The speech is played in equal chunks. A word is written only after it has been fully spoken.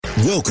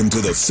Welcome to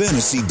the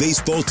Fantasy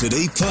Baseball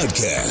Today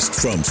podcast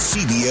from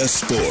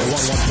CBS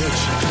Sports. 1-1 pitch.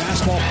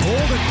 Fastball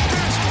pulled and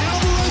passed.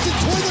 Alvarez in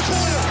toward the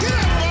corner. Get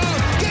out,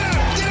 Get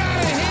out! Get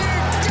out of here!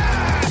 Get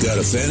out!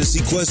 Got a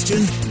fantasy question?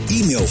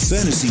 Email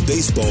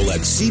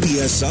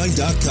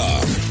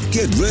fantasybaseball@cbsi.com.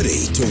 Get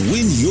ready to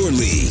win your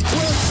league.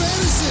 Where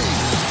fantasy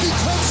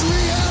becomes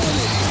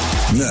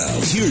reality. Now,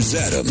 here's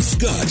Adam,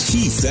 Scott,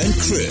 Heath, and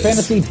Chris.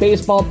 Fantasy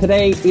Baseball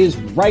Today is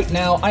right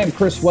now. I am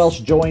Chris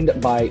Welsh,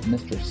 joined by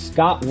Mr.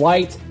 Scott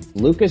White.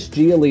 Lucas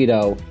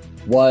Giolito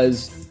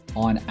was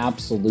on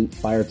absolute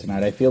fire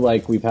tonight. I feel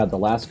like we've had the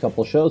last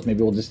couple shows.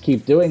 Maybe we'll just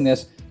keep doing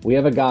this. We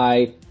have a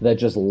guy that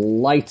just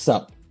lights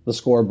up the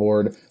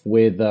scoreboard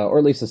with, or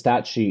at least the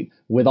stat sheet,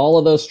 with all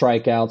of those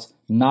strikeouts.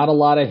 Not a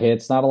lot of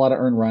hits, not a lot of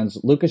earned runs.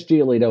 Lucas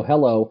Giolito,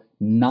 hello,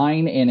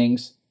 9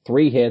 innings,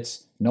 3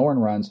 hits, no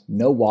earned runs,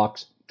 no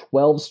walks,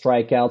 12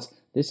 strikeouts.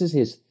 This is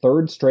his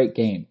 3rd straight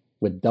game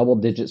with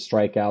double-digit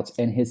strikeouts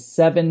and his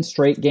 7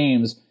 straight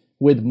games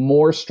with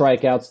more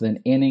strikeouts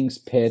than innings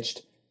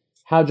pitched.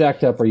 How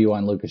jacked up are you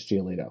on Lucas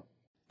Giolito?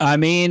 I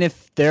mean,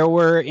 if there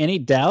were any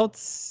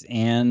doubts,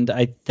 and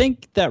I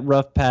think that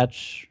rough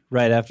patch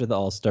right after the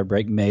All-Star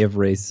break may have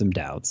raised some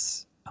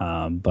doubts,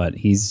 but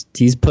he's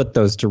put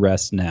those to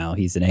rest now.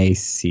 He's an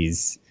ace.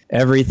 He's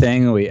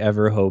everything we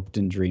ever hoped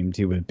and dreamed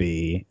he would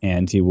be,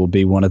 and he will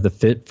be one of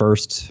the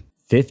first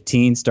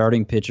 15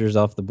 starting pitchers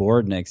off the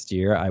board next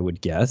year, I would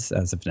guess,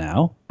 as of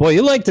now. Boy,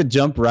 you like to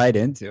jump right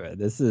into it.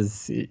 This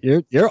is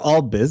you're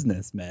all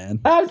business, man.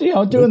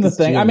 Doing the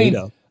thing. Giolito. I mean,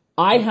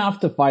 I have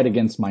to fight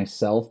against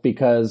myself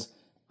because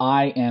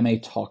I am a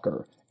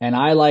talker. And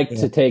I like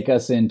to take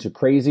us into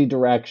crazy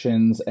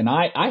directions. And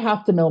I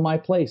have to know my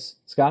place,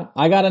 Scott.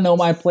 I got to know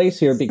my place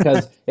here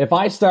because if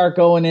I start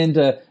going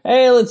into,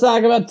 hey, let's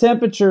talk about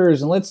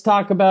temperatures and let's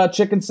talk about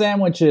chicken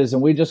sandwiches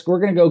and we're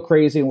going to go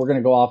crazy and we're going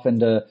to go off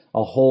into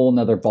a whole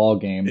nother ball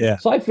game. Yeah.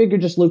 So I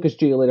figured just Lucas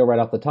Giolito right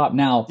off the top.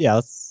 Now,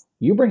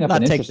 you bring up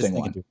an interesting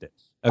one.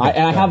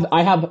 Okay,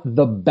 I have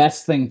the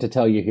best thing to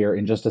tell you here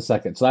in just a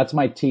second. So that's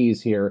my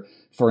tease here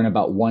for in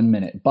about 1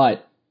 minute.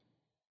 But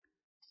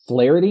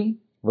Flaherty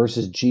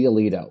versus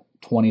Giolito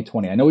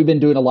 2020. I know we've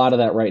been doing a lot of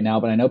that right now,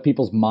 but I know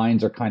people's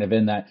minds are kind of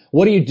in that.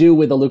 What do you do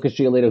with a Lucas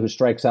Giolito who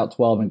strikes out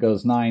 12 and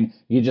goes 9?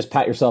 You just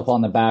pat yourself on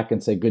the back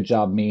and say, good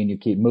job, me, and you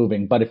keep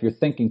moving. But if you're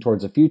thinking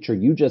towards the future,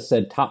 you just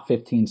said top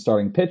 15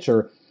 starting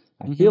pitcher.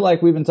 I feel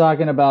like we've been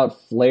talking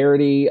about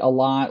Flaherty a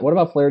lot. What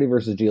about Flaherty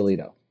versus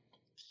Giolito?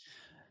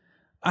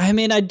 I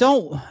mean, I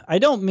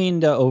don't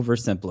mean to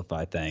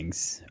oversimplify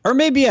things. Or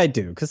maybe I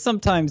do, because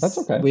sometimes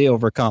we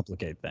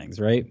overcomplicate things,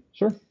 right?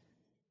 Sure.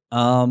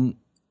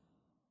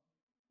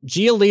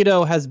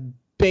 Giolito has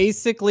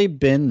basically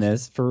been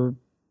this for,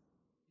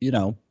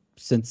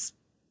 since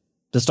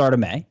the start of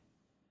May.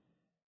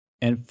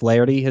 And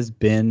Flaherty has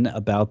been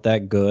about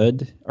that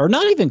good, or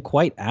not even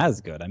quite as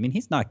good. I mean,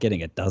 he's not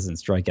getting a dozen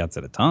strikeouts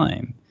at a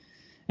time.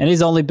 And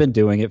he's only been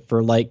doing it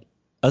for like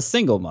a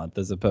single month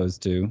as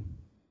opposed to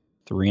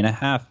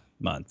 3.5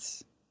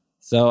 months.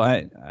 So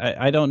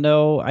I don't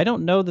know. I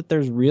don't know that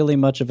there's really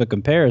much of a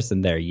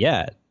comparison there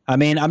yet. I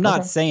mean, I'm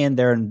not saying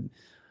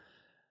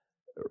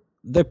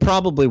they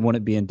probably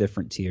wouldn't be in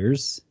different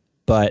tiers,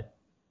 but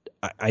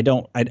I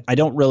don't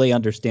really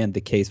understand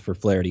the case for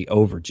Flaherty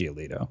over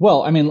Giolito.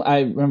 Well, I mean, I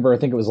remember, I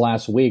think it was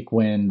last week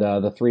when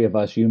the three of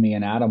us, you, me,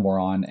 and Adam were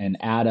on, and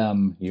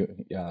Adam, you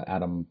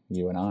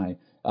and I,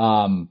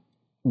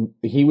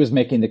 he was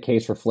making the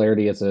case for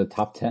Flaherty as a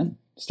top 10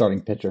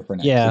 starting pitcher for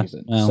next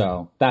season. Well,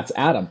 so that's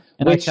Adam.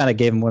 And I kind of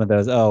gave him one of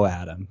those,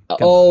 Adam.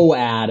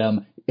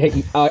 Adam.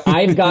 Hey,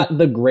 I've got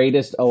the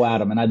greatest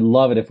Adam, and I'd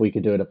love it if we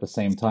could do it at the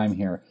same time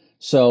here.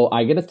 So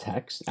I get a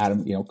text.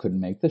 Adam, couldn't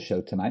make the show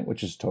tonight,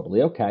 which is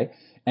totally okay.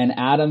 And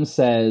Adam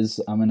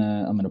says, I'm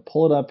gonna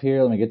pull it up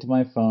here. Let me get to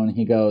my phone.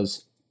 He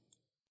goes,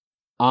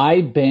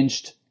 I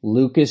benched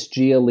Lucas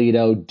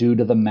Giolito due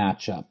to the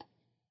matchup.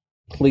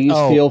 Please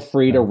feel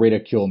free to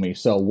ridicule me.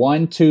 So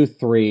 1, 2,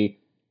 3.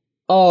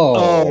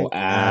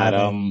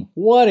 Adam,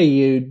 what are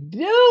you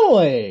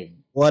doing?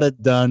 What a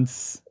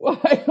dunce.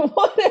 What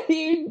are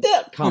you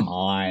doing? Come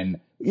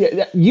on.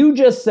 You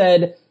just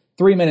said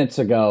 3 minutes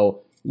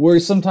ago, we're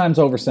sometimes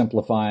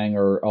oversimplifying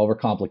or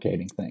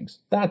overcomplicating things.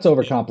 That's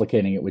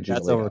overcomplicating it with Giolito.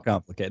 That's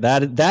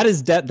overcomplicated. That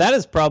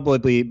is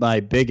probably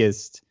my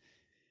biggest,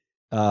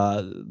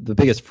 the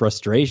biggest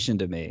frustration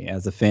to me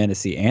as a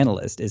fantasy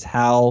analyst is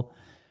how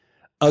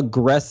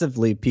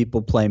aggressively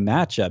people play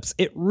matchups.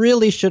 It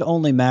really should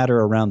only matter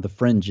around the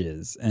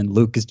fringes, and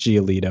Lucas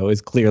Giolito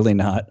is clearly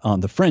not on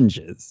the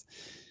fringes.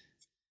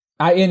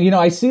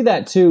 I see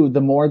that too.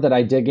 The more that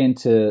I dig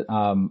into,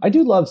 I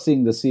do love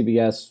seeing the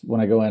CBS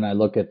when I go in. I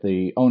look at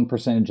the own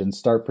percentage and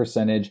start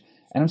percentage,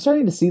 and I'm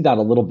starting to see that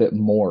a little bit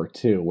more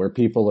too, where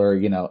people are,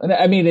 and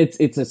I mean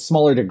it's a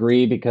smaller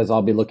degree because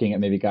I'll be looking at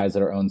maybe guys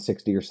that are owned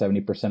 60 or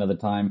 70% of the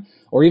time,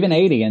 or even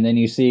 80, and then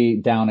you see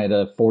down at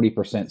a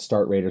 40%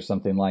 start rate or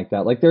something like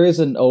that. Like there is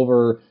an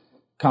over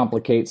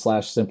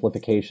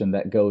complicate/simplification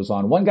that goes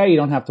on. One guy you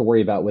don't have to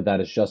worry about with that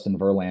is Justin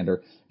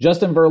Verlander.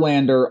 Justin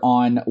Verlander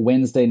on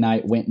Wednesday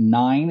night went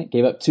 9,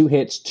 gave up 2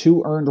 hits,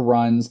 2 earned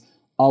runs,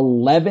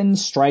 11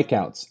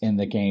 strikeouts in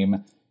the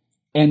game,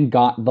 and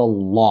got the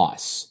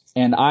loss.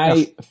 And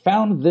I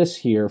found this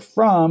here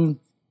from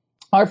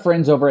our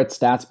friends over at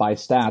Stats by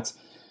Stats.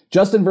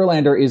 Justin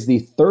Verlander is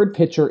the 3rd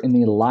pitcher in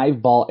the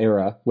live ball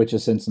era, which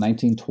is since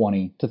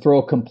 1920, to throw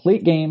a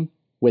complete game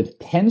with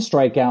 10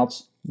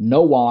 strikeouts,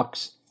 no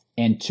walks,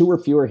 and 2 or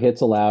fewer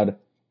hits allowed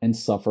and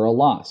suffer a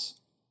loss.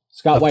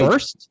 Scott White.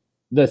 First?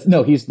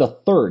 No, he's the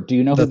 3rd. Do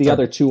you know who the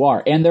other 2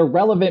 are? And they're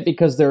relevant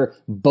because they're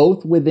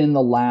both within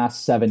the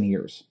last 7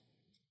 years.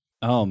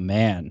 Oh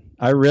man,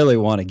 I really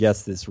want to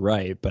guess this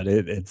right, but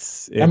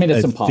it's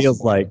impossible.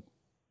 Feels like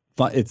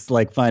it's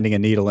like finding a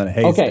needle in a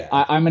haystack. Okay,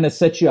 I'm going to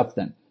set you up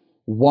then.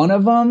 One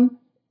of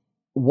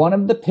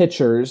the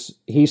pitchers,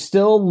 he's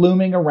still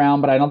looming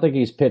around, but I don't think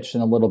he's pitched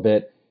in a little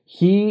bit.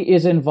 He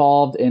is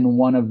involved in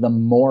one of the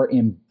more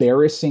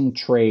embarrassing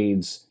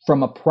trades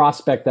from a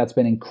prospect that's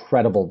been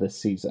incredible this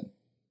season.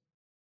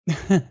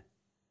 He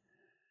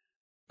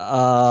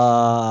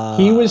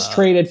was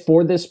traded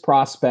for this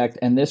prospect,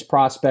 and this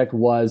prospect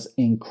was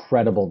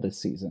incredible this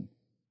season.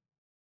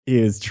 He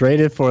is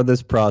traded for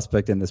this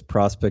prospect, and this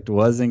prospect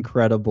was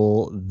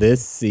incredible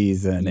this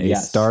season. A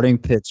starting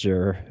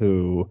pitcher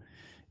who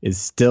is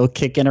still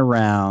kicking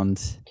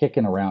around.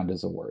 Kicking around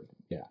is a word,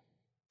 yeah.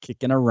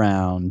 Kicking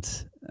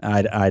around.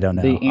 I don't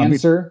know. The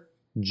answer,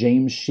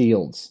 James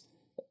Shields.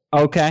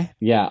 Okay.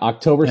 Yeah,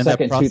 October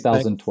 2nd,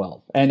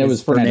 2012. And it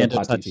was Fernando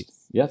Tatis.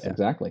 Yes,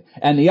 exactly.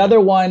 And the other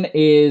one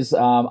is,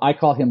 I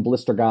call him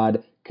Blister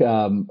God,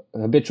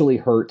 habitually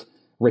hurt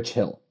Rich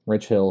Hill.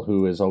 Rich Hill,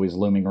 who is always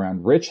looming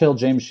around. Rich Hill,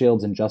 James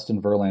Shields, and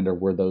Justin Verlander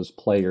were those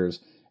players.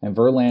 And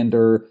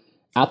Verlander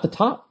at the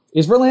top.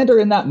 Is Verlander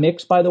in that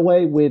mix, by the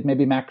way, with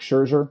maybe Max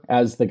Scherzer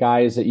as the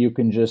guys that you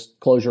can just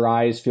close your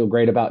eyes, feel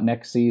great about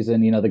next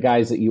season? You know, the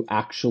guys that you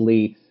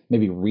actually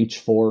maybe reach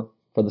for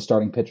the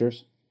starting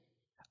pitchers?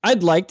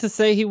 I'd like to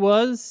say he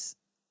was,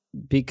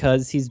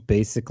 because he's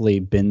basically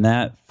been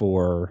that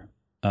for,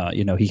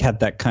 he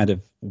had that kind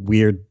of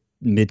weird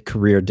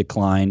mid-career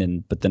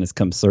decline, but then has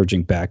come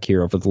surging back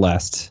here over the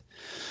last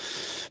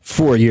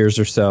 4 years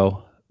or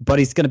so. But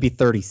he's going to be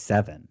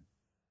 37.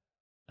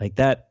 Like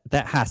that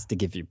has to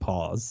give you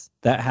pause.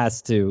 There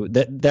has to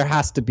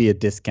be a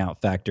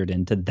discount factored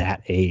into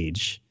that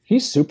age.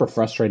 He's super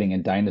frustrating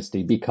in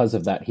Dynasty because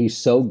of that. He's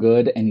so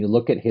good, and you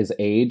look at his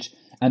age,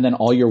 and then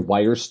all your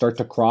wires start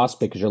to cross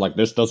because you're like,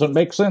 this doesn't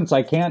make sense.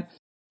 I can't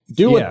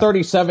do a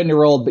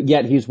 37-year-old, but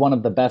yet he's one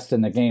of the best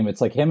in the game.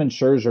 It's like him and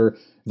Scherzer,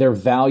 their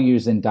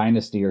values in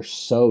Dynasty are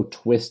so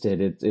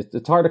twisted.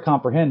 It's hard to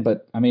comprehend,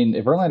 but I mean,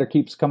 if Verlander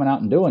keeps coming out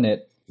and doing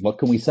it, what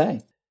can we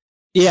say?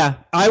 Yeah,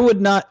 I would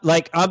not,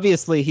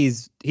 obviously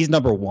he's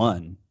number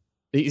one.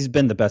 He's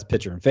been the best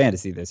pitcher in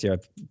fantasy this year,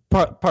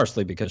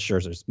 partially because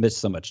Scherzer's missed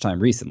so much time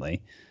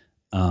recently.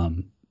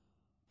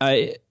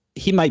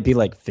 He might be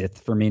like 5th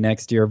for me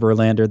next year,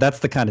 Verlander. That's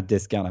the kind of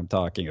discount I'm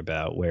talking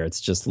about, where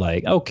it's just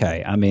like,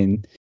 okay, I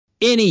mean,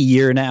 any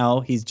year now,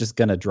 he's just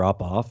going to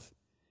drop off.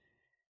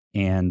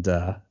 And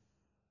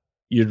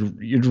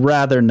you'd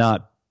rather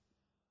not,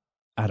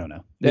 I don't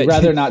know. You'd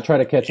rather not try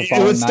to catch a falling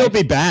knife. It would still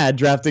be bad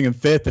drafting him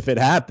 5th if it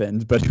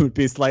happened, but it would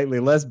be slightly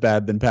less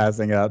bad than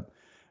passing up,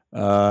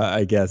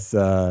 I guess,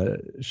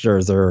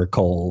 Scherzer or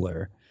Cole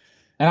or.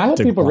 And I hope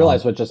people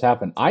realize what just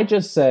happened. I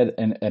just said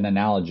an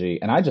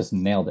analogy, and I just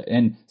nailed it.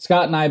 And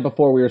Scott and I,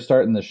 before we were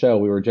starting the show,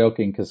 we were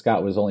joking because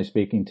Scott was only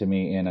speaking to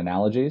me in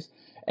analogies.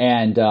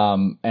 And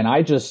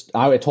I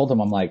told him,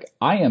 I'm like,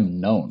 I am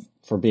known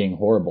for being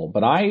horrible,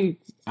 but I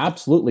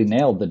absolutely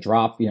nailed the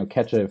drop,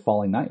 catch a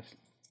falling knife.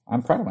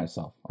 I'm proud of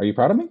myself. Are you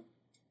proud of me?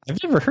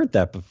 I've never heard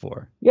that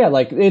before. Yeah,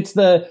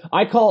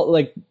 I call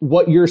it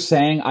what you're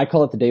saying, I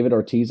call it the David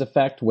Ortiz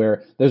effect,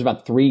 where there's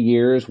about 3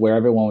 years where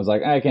everyone was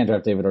like, I can't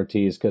draft David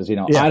Ortiz because,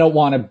 I don't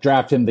want to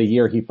draft him the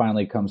year he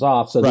finally comes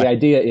off. So the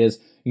idea is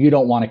you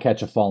don't want to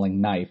catch a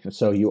falling knife,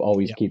 so you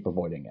always keep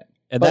avoiding it.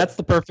 And that's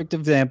the perfect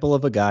example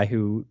of a guy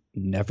who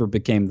never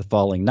became the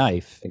falling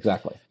knife.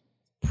 Exactly.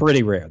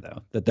 Pretty rare,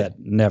 though, that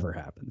never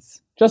happens.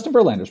 Justin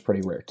Verlander's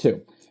pretty rare,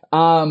 too.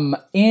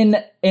 In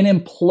an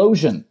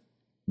implosion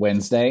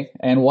Wednesday,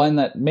 and one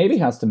that maybe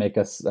has to make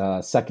us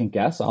second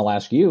guess, I'll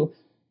ask you.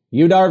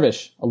 Yu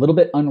Darvish, a little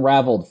bit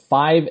unraveled,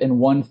 5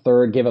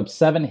 1/3, gave up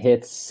 7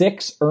 hits,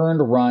 6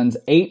 earned runs,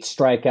 8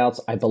 strikeouts,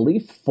 I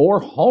believe 4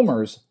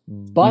 homers,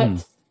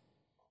 but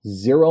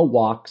 0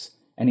 walks,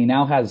 and he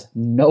now has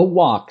no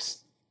walks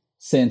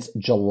since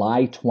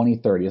July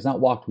 23rd. He has not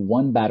walked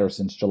one batter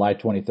since July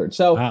 23rd.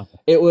 So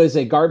It was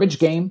a garbage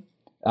game.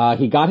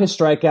 He got his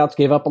strikeouts,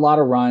 gave up a lot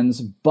of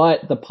runs,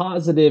 but the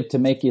positive to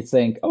make you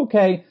think,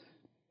 okay,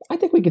 I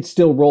think we could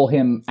still roll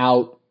him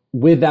out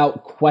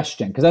without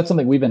question, because that's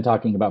something we've been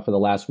talking about for the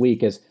last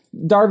week, is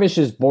Darvish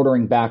is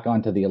bordering back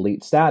onto the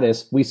elite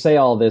status. We say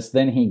all this,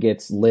 then he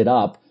gets lit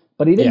up,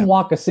 but he didn't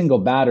walk a single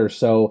batter,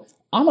 so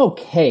I'm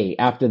okay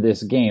after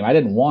this game. I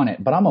didn't want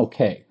it, but I'm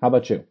okay. How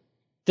about you?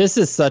 This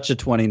is such a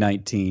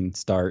 2019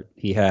 start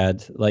he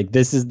had. Like,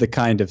 this is the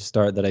kind of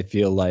start that I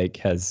feel like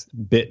has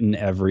bitten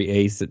every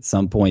ace at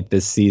some point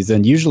this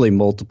season, usually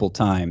multiple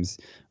times,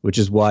 which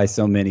is why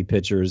so many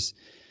pitchers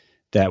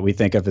that we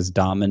think of as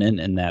dominant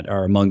and that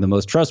are among the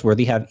most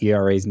trustworthy have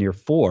ERAs near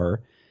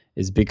 4,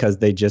 is because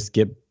they just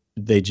get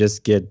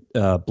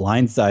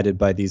blindsided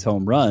by these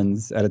home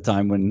runs at a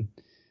time when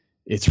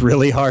it's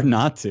really hard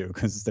not to,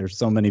 because there's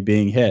so many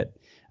being hit.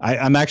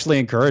 I'm actually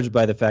encouraged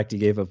by the fact he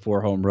gave up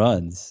 4 home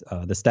runs.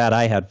 The stat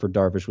I had for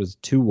Darvish was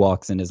 2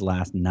 walks in his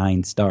last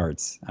 9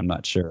 starts. I'm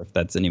not sure if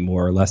that's any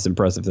more or less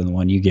impressive than the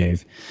one you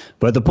gave.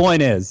 But the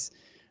point is,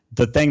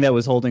 the thing that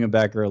was holding him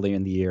back early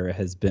in the year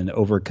has been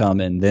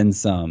overcome and then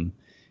some.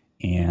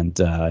 And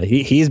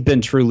he's been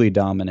truly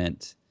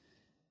dominant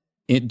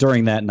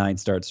during that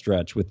 9-start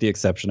stretch, with the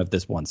exception of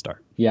this 1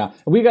 start. Yeah,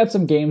 we've got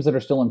some games that are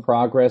still in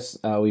progress.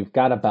 We've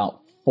got about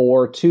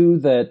 2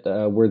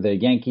 that were the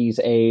Yankees,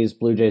 A's,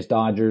 Blue Jays,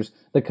 Dodgers.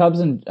 The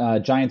Cubs and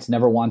Giants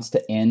never wants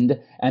to end,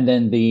 and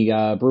then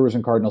the Brewers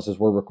and Cardinals, as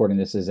we're recording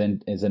this, is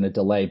in a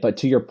delay. But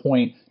to your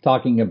point,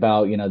 talking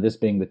about this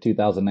being the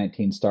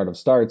 2019 start of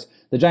starts,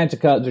 the Giants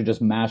and Cubs are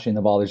just mashing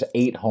the ball. There's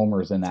 8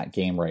 homers in that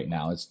game right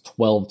now. It's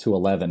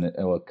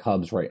 12-11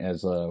 Cubs right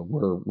as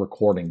we're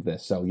recording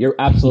this. So you're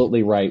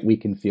absolutely right. We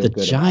can feel good.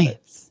 The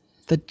Giants,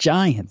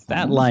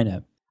 that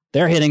lineup,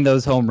 they're hitting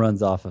those home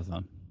runs off of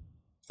them.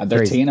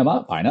 They're teeing him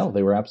up. I know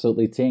they were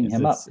absolutely teeing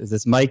him up. Is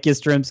this Mike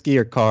Yastrzemski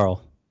or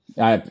Carl?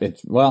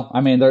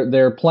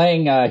 They're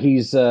playing.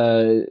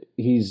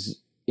 He's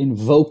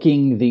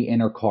invoking the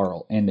inner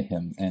Carl into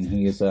him, and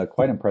he is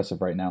quite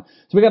impressive right now.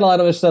 So we got a lot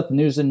of other stuff,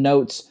 news and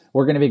notes.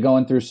 We're going to be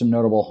going through some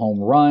notable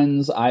home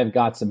runs. I've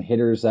got some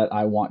hitters that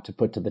I want to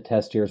put to the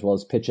test here, as well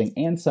as pitching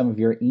and some of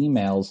your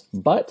emails.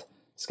 But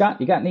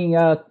Scott, you got any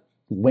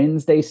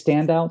Wednesday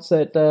standouts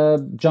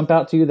that jump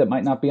out to you that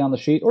might not be on the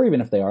sheet, or even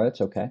if they are,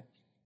 that's okay.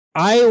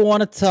 I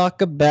want to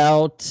talk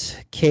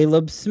about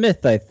Caleb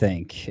Smith, I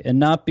think, and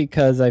not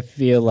because I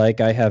feel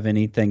like I have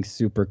anything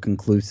super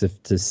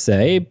conclusive to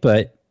say,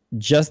 but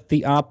just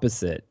the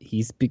opposite.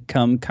 He's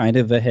become kind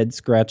of a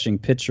head-scratching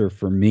pitcher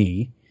for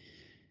me.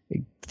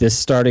 This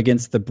start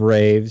against the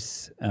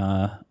Braves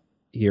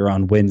here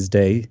on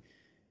Wednesday,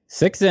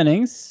 6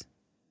 innings.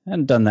 I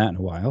hadn't done that in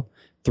a while.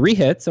 3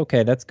 hits,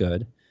 okay, that's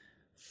good.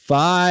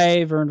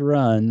 5 earned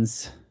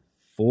runs.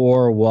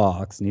 4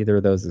 walks. Neither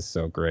of those is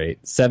so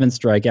great. 7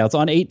 strikeouts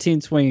on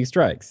 18 swinging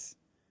strikes.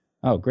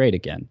 Oh, great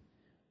again.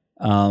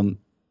 And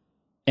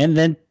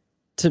then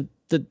to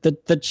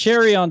the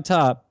cherry on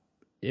top,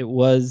 it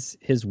was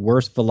his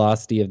worst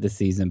velocity of the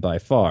season by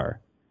far.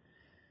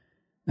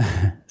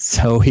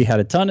 So he had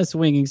a ton of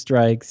swinging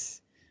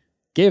strikes,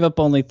 gave up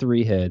only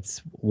 3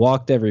 hits,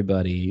 walked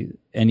everybody,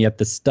 and yet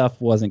the stuff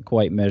wasn't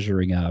quite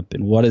measuring up.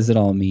 And what does it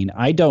all mean?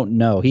 I don't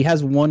know. He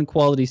has 1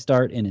 quality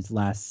start in his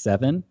last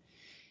 7.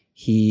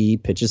 He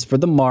pitches for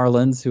the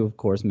Marlins, who, of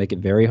course, make it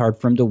very hard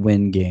for him to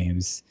win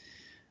games.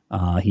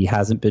 He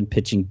hasn't been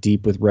pitching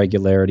deep with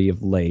regularity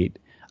of late.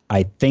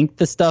 I think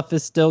the stuff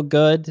is still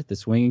good. The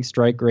swinging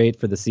strike rate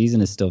for the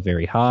season is still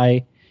very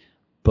high.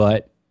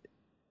 But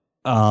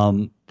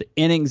the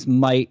innings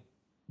might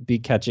be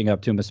catching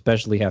up to him,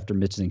 especially after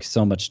missing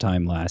so much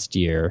time last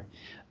year.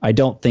 I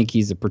don't think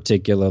he's a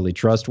particularly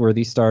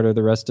trustworthy starter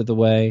the rest of the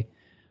way.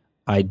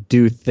 I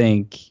do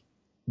think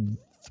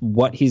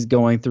what he's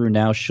going through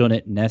now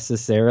shouldn't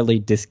necessarily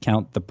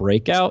discount the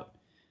breakout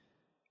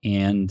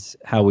and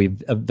how we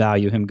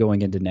value him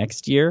going into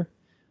next year.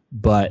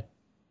 But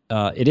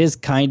it is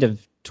kind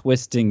of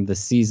twisting the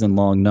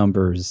season-long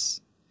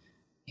numbers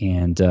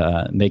and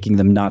making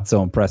them not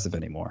so impressive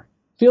anymore.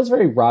 Feels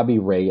very Robbie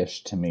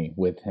Ray-ish to me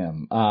with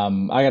him.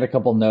 I got a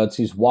couple notes.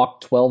 He's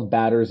walked 12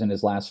 batters in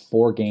his last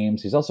 4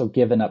 games. He's also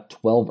given up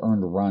 12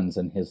 earned runs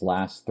in his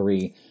last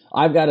 3.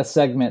 I've got a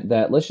segment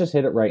that, let's just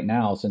hit it right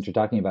now since you're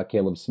talking about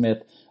Caleb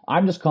Smith.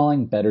 I'm just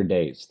calling better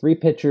days. 3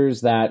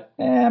 pitchers that,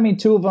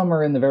 2 of them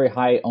are in the very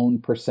high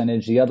owned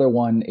percentage. The other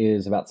one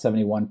is about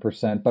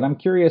 71%. But I'm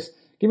curious,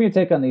 give me a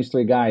take on these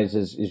 3 guys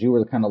as you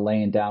were kind of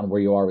laying down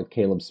where you are with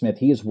Caleb Smith.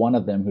 He is one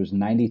of them who's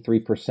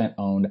 93%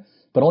 owned,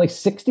 but only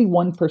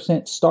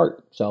 61%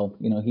 start. So,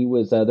 he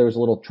was there was a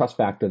little trust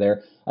factor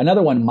there.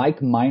 Another one,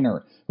 Mike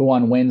Minor, who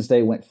on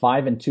Wednesday went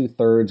 5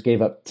 2/3,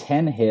 gave up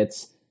 10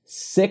 hits,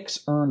 6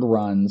 earned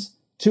runs,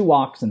 2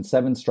 walks, and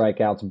 7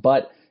 strikeouts.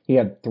 But he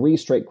had 3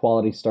 straight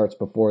quality starts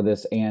before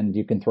this, and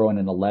you can throw in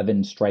an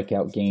 11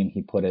 strikeout game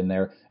he put in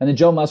there. And then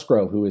Joe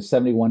Musgrove, who is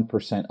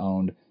 71%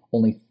 owned,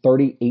 only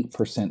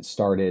 38%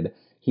 started.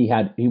 He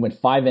went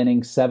 5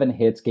 innings, 7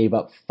 hits, gave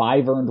up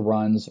 5 earned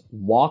runs,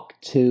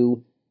 walked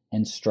 2,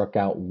 and struck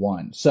out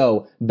 1.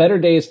 So better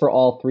days for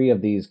all 3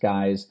 of these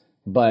guys.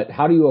 But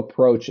how do you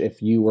approach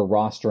if you were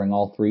rostering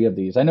all 3 of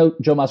these? I know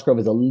Joe Musgrove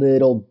is a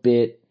little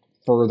bit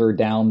further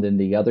down than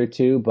the other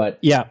 2, but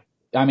yeah,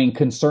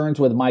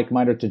 concerns with Mike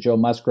Minor to Joe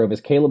Musgrove. Is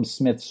Caleb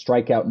Smith's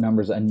strikeout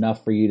numbers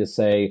enough for you to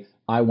say,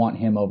 I want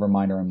him over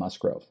Minor and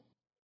Musgrove?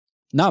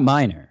 Not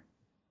Minor.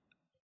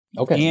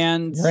 Okay.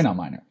 And you're in on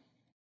Minor.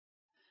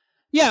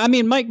 Yeah,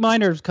 Mike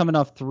Minor's coming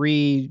off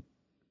 3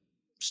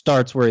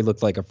 starts where he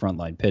looked like a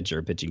frontline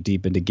pitcher, pitching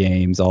deep into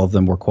games. All of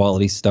them were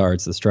quality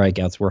starts. The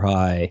strikeouts were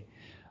high.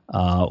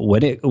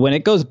 When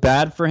it goes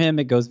bad for him,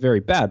 it goes very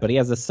bad. But he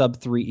has a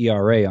sub-3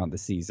 ERA on the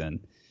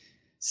season.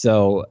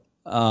 So,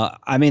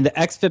 I mean, the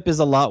xFIP is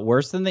a lot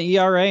worse than the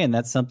ERA, and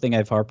that's something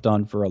I've harped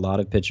on for a lot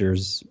of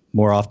pitchers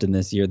more often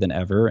this year than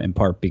ever, in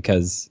part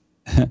because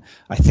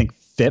I think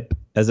FIP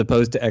as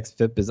opposed to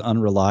xFIP is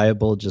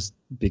unreliable just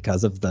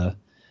because of the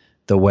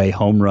way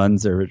home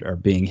runs are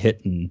being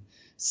hit in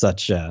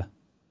such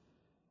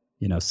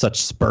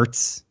such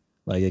spurts.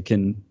 Like it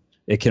can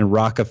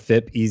rock a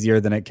FIP easier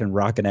than it can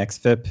rock an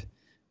xFIP. If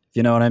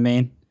you know what I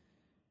mean?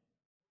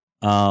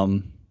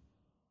 I'm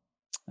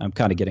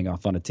kind of getting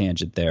off on a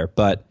tangent there,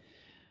 but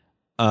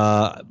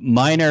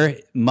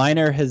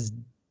Minor has,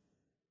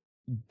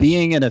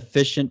 being an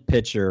efficient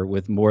pitcher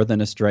with more than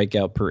a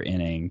strikeout per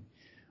inning.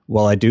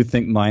 While I do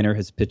think Minor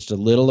has pitched a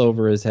little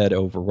over his head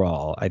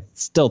overall, I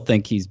still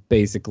think he's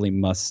basically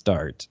must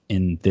start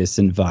in this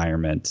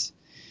environment.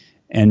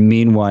 And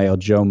meanwhile,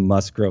 Joe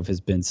Musgrove has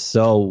been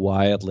so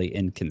wildly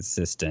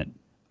inconsistent.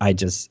 I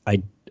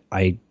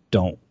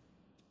don't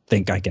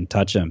think I can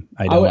touch him.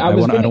 I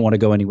don't want to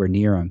go anywhere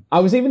near him. I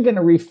was even going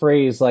to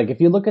rephrase, like, if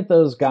you look at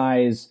those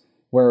guys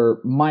where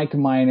Mike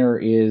Minor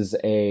is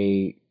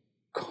a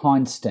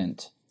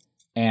constant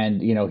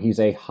and, he's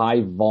a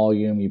high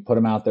volume, you put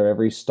him out there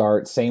every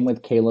start, same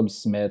with Caleb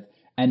Smith.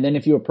 And then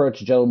if you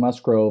approach Joe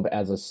Musgrove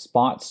as a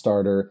spot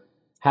starter,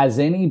 has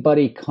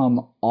anybody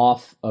come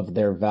off of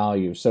their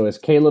value? So is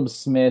Caleb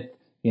Smith,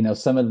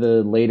 some of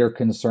the later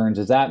concerns,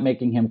 is that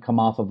making him come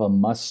off of a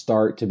must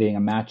start to being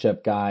a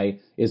matchup guy?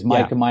 Is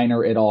Mike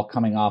Minor at all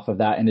coming off of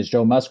that? And is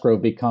Joe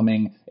Musgrove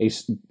coming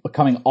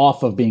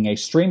off of being a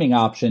streaming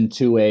option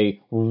to a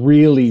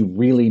really,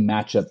 really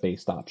matchup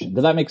based option?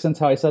 Does that make sense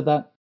how I said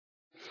that?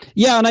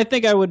 Yeah, and I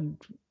think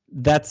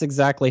that's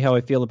exactly how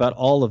I feel about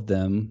all of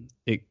them,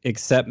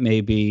 except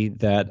maybe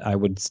that I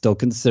would still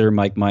consider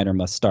Mike Minor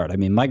must start. I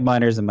mean, Mike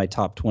Minor's in my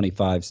top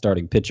 25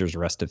 starting pitchers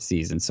rest of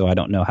season, so I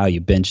don't know how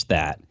you bench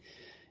that,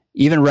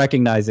 even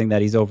recognizing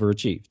that he's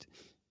overachieved.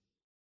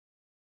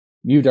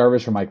 Yu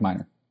Darvish or Mike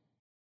Minor?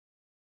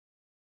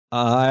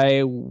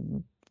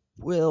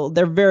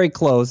 They're very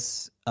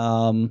close.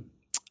 I'm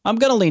going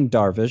to lean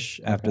Darvish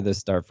after this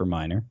start for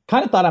Minor.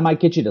 Kind of thought I might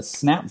get you to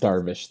snap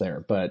Darvish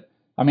there, but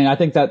I mean, I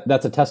think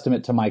that's a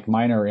testament to Mike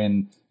Minor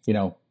in,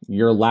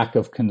 your lack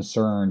of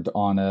concern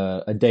on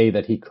a day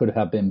that he could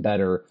have been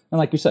better. And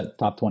like you said,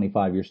 top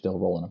 25, you're still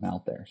rolling him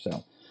out there.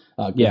 So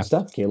good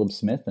stuff, Caleb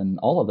Smith and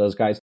all of those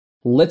guys.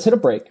 Let's hit a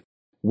break.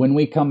 When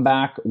we come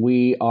back,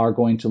 we are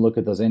going to look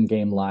at those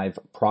in-game live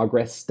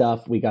progress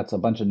stuff. We got a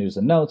bunch of news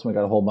and notes. We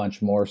got a whole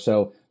bunch more.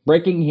 So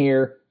breaking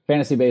here,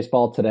 Fantasy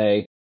Baseball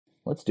Today.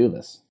 Let's do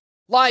this.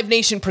 Live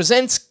Nation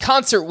presents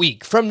Concert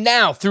Week. From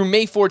now through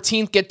May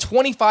 14th, get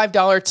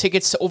 $25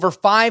 tickets to over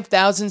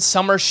 5,000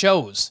 summer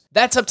shows.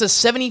 That's up to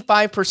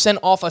 75%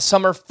 off a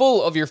summer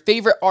full of your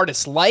favorite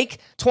artists like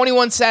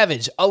 21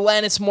 Savage,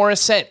 Alanis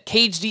Morissette,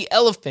 Cage the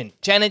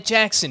Elephant, Janet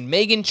Jackson,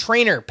 Meghan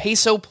Trainor,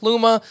 Peso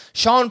Pluma,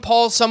 Sean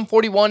Paul, Sum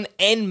 41,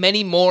 and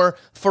many more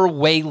for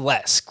way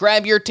less.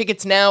 Grab your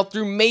tickets now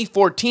through May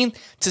 14th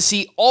to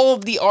see all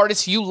of the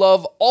artists you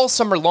love all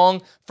summer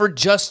long for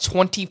just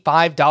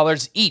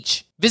 $25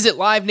 each. Visit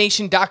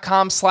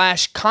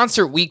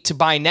livenation.com/Concert Week to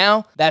buy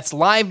now. That's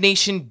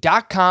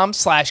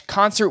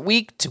livenation.com/Concert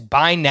Week to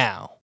buy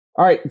now.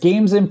 All right,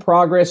 games in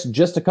progress.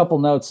 Just a couple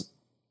notes.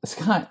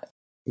 Scott,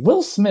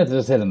 Will Smith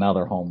just hit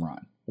another home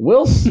run.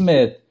 Will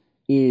Smith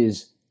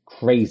is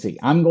crazy.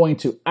 I'm going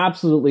to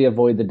absolutely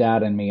avoid the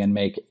dad in me and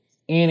make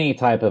any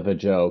type of a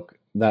joke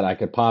that I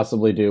could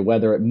possibly do,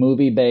 whether it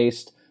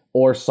movie-based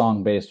or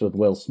song-based with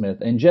Will Smith,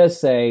 and just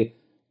say,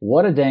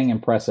 what a dang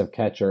impressive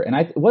catcher.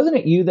 And wasn't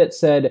it you that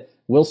said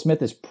Will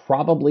Smith is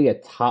probably a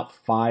top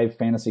 5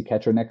 fantasy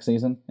catcher next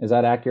season? Is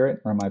that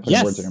accurate, or am I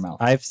putting words in your mouth?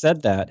 I've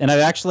said that, and I've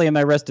actually in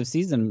my rest of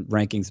season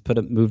rankings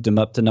moved him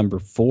up to number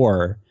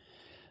 4.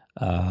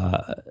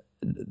 The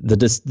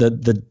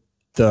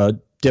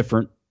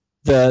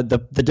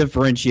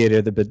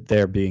differentiator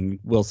there being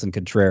Wilson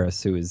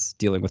Contreras, who is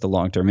dealing with a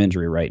long-term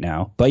injury right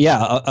now. But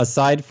yeah,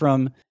 aside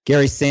from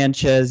Gary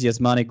Sanchez,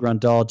 Yasmani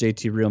Grandal,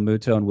 JT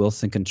Realmuto, and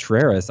Wilson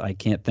Contreras, I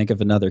can't think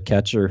of another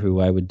catcher who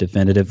I would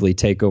definitively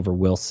take over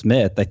Will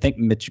Smith. I think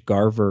Mitch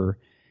Garver,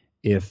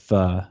 if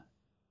the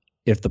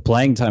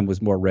playing time was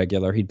more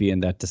regular, he'd be in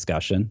that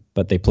discussion.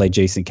 But they play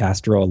Jason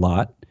Castro a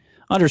lot,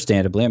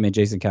 understandably. I mean,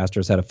 Jason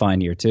Castro's had a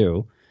fine year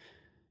too.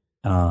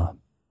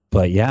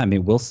 But yeah, I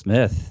mean, Will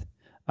Smith,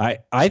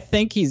 I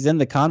think he's in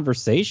the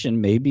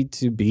conversation maybe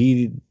to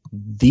be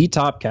the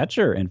top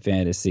catcher in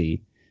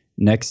fantasy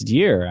next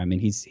year. I mean,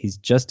 he's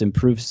just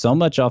improved so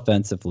much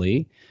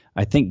offensively.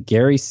 I think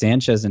Gary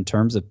Sanchez, in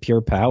terms of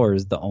pure power,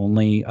 is the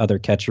only other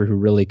catcher who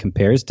really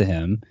compares to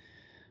him.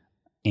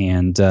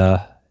 And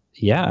I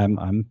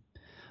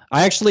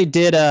actually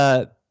did.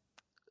 I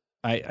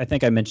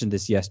think I mentioned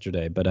this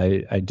yesterday, but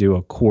I do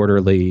a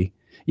quarterly.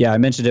 Yeah, I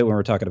mentioned it when we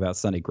were talking about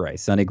Sonny Gray.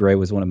 Sonny Gray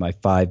was one of my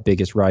 5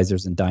 biggest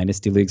risers in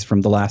dynasty leagues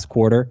from the last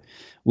quarter.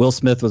 Will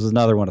Smith was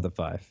another one of the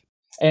 5.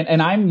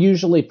 And I'm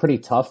usually pretty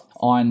tough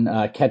on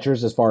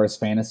catchers as far as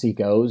fantasy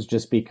goes,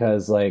 just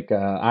because for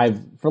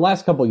the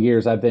last couple of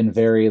years, I've been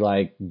very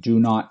do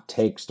not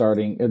take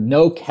starting.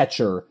 No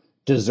catcher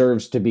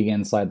deserves to be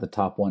inside the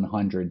top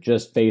 100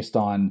 just based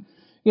on,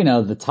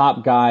 the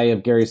top guy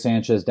of Gary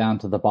Sanchez down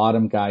to the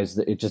bottom guys.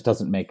 It just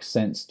doesn't make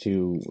sense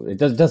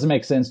doesn't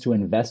make sense to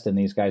invest in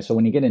these guys. So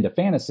when you get into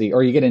fantasy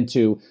or you get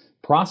into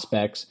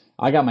prospects,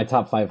 I got my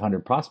top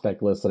 500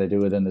 prospect list that I do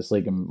within this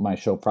league in my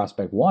show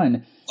Prospect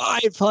One.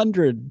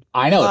 500.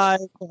 I know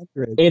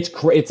 500.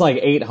 It's like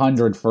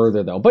 800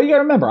 further though. But you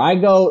gotta remember,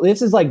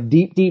 this is like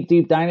deep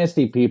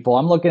dynasty people.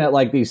 I'm looking at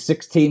like these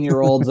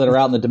 16-year-olds that are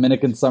out in the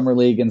Dominican Summer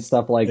League and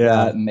stuff like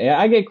that, and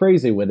I get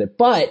crazy with it.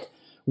 But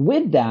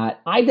with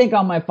that, I think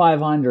on my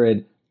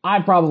 500,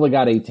 I've probably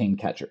got 18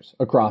 catchers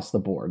across the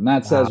board, and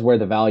that says where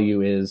the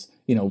value is.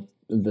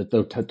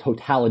 The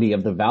totality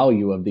of the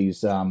value of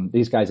these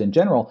guys in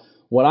general.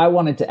 What I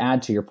wanted to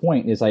add to your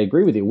point is I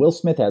agree with you. Will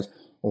Smith has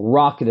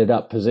rocketed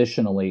up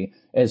positionally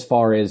as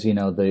far as,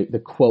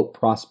 the quote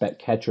prospect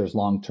catchers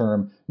long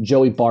term.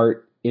 Joey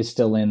Bart is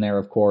still in there,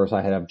 of course.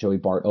 I had to have Joey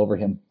Bart over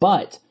him.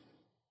 But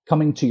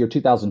coming to your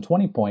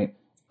 2020 point,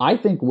 I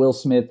think Will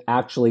Smith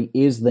actually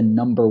is the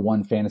number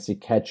one fantasy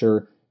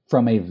catcher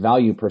from a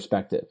value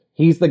perspective.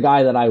 He's the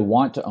guy that I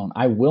want to own.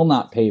 I will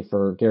not pay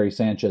for Gary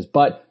Sanchez,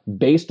 but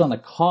based on the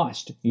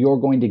cost you're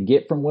going to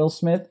get from Will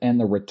Smith and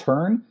the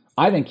return,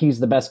 I think he's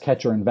the best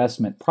catcher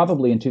investment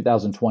probably in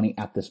 2020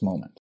 at this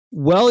moment.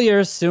 Well, you're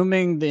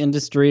assuming the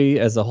industry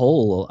as a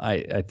whole,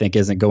 I think,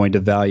 isn't going to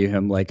value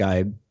him like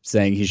I'm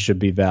saying he should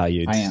be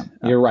valued. I am.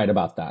 You're right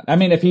about that. I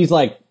mean, if he's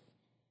like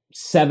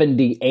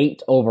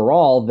 78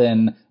 overall,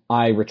 then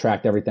I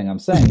retract everything I'm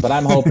saying. But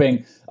I'm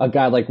hoping a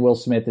guy like Will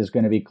Smith is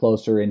going to be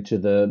closer into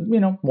the,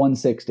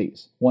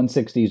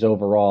 160s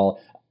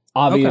overall.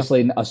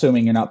 Obviously,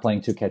 assuming you're not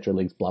playing two catcher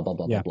leagues, blah, blah,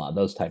 blah, blah, blah,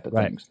 those type of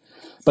things.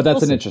 But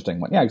that's an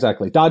interesting one. Yeah,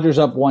 exactly. Dodgers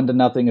up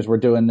 1-0 as we're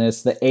doing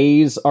this. The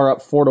A's are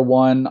up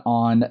 4-1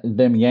 on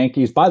them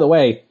Yankees. By the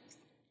way,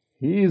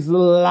 he's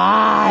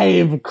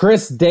live.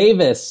 Chris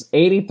Davis,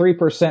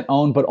 83%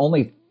 owned, but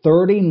only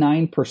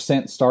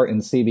 39% start in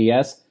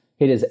CBS.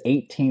 Hit his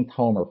 18th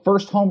homer.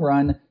 First home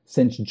run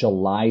since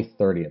July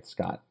 30th,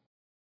 Scott.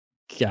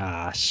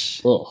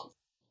 Gosh. Ugh.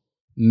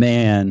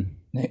 Man.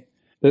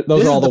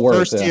 Those are all the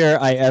words. First year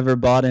I ever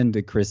bought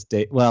into Chris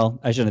Davis. Well,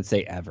 I shouldn't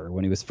say ever.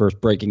 When he was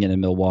first breaking in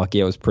Milwaukee,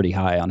 I was pretty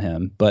high on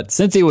him. But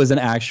since he was an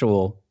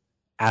actual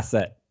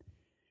asset,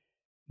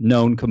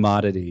 known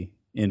commodity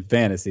in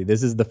fantasy,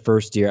 this is the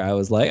first year I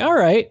was like, all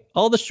right,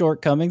 all the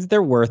shortcomings,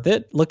 they're worth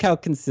it. Look how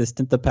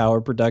consistent the power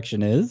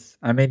production is.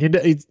 I mean,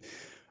 he's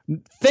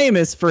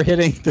famous for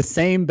hitting the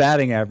same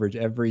batting average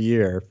every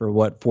year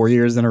for 4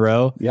 years in a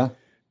row? Yeah.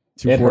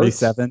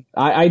 247.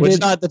 I Which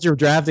did not that you're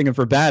drafting him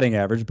for batting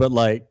average, but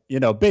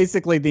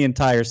basically the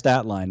entire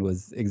stat line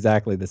was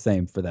exactly the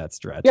same for that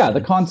stretch. Yeah,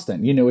 the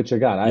constant. You knew what you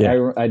got.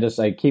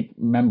 I keep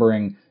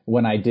remembering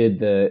when I did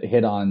the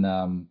hit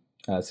on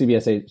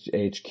CBS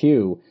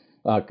HQ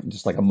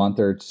just like a month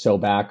or so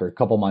back or a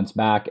couple months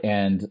back,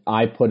 and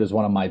I put as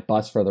one of my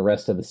busts for the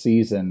rest of the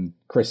season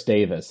Chris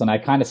Davis. And I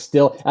kind of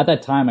still, at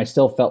that time, I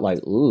still felt like,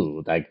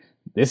 ooh,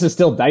 this is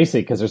still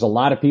dicey because there's a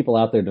lot of people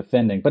out there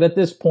defending. But at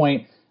this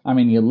point, I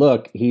mean, you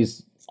look,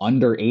 he's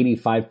under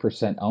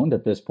 85% owned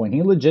at this point.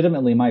 He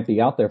legitimately might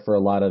be out there for a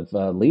lot of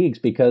leagues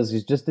because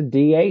he's just a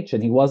DH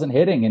and he wasn't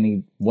hitting, and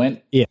he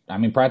went,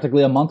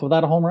 practically a month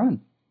without a home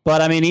run.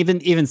 But I mean,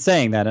 even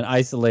saying that, an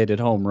isolated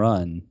home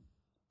run,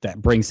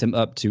 that brings him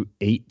up to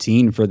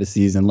 18 for the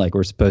season. Like,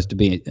 we're supposed to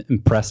be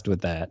impressed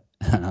with that.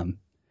 I'm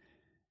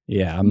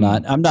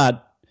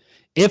not.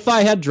 If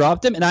I had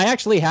dropped him, and I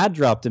actually had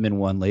dropped him in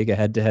one league, a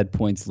head-to-head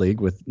points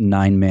league with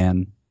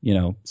 9-man,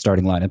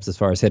 starting lineups as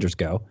far as hitters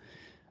go.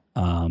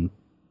 I'm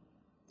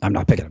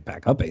not picking it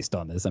back up based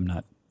on this. I'm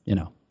not,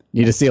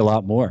 need to see a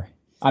lot more.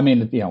 I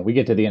mean, we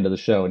get to the end of the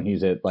show and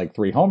he's at like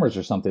 3 homers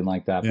or something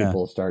like that. Yeah.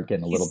 People start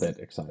getting a little bit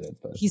excited.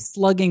 But he's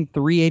slugging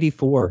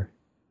 384.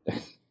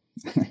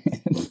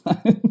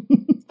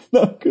 It's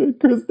not good.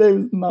 Chris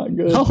Davis is not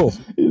good. No.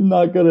 He's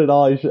not good at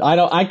all.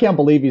 I can't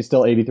believe he's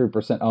still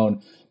 83%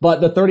 owned. But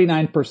the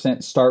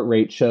 39% start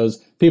rate shows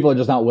people are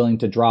just not willing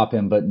to drop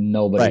him, but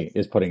nobody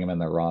is putting him in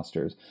their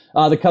rosters.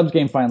 The Cubs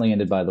game finally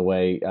ended, by the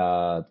way.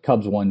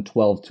 Cubs won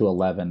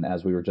 12-11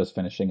 as we were just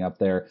finishing up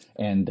there,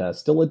 and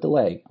still a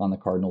delay on the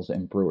Cardinals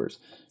and Brewers.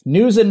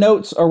 News and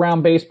notes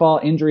around baseball,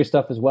 injury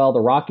stuff as well.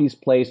 The Rockies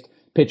placed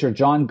pitcher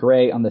John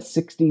Gray on the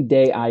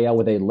 60-day IL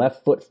with a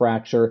left foot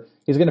fracture.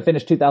 He's going to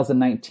finish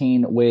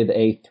 2019 with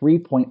a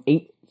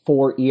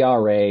 3.84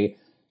 ERA,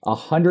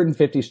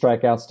 150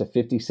 strikeouts to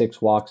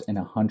 56 walks in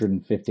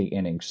 150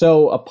 innings.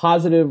 So a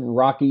positive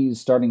Rockies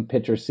starting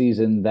pitcher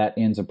season that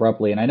ends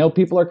abruptly. And I know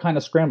people are kind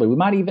of scrambling. We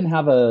might even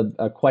have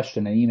a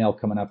question, an email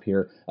coming up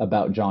here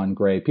about John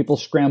Gray. People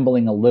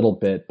scrambling a little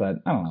bit, but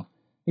I don't know.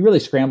 You're really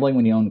scrambling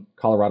when you own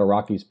Colorado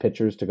Rockies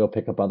pitchers to go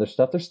pick up other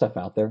stuff. There's stuff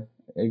out there.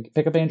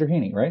 Pick up Andrew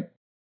Heaney, right?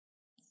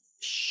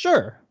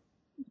 Sure.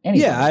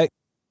 Anything. I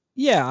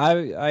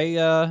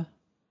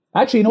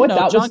actually, you know what?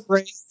 That John was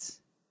Grace.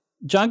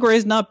 John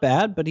Gray's not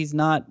bad, but he's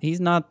not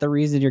the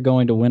reason you're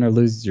going to win or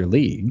lose your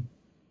league.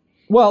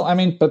 Well, I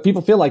mean, but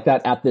people feel like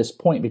that at this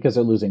point because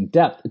they're losing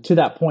depth. To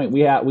that point,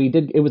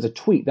 it was a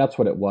tweet. That's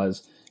what it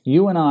was.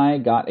 You and I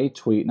got a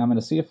tweet, and I'm going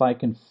to see if I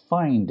can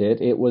find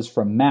it. It was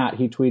from Matt.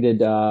 He tweeted,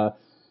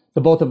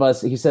 the both of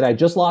us, he said, I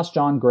just lost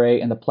John Gray,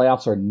 and the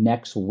playoffs are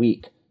next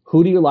week.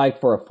 Who do you like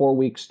for a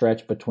 4-week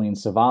stretch between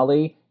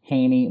Savali,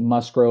 Haney,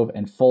 Musgrove,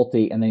 and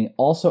Fulte? And then he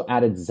also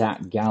added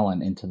Zach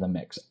Gallen into the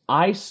mix.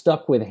 I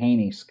stuck with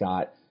Haney,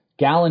 Scott.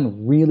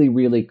 Gallen really,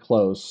 really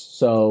close.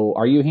 So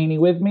are you Haney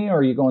with me, or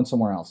are you going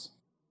somewhere else?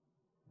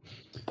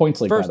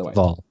 Points league, by the way. First of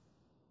all,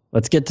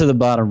 let's get to the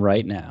bottom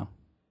right now.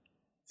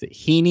 Is it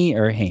Heaney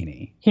or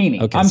Haney?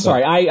 Heaney. Okay,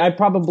 sorry. I'm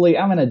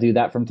going to do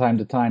that from time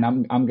to time.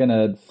 I'm going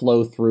to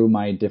flow through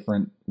my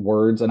different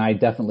words, and I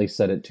definitely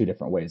said it 2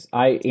 different ways.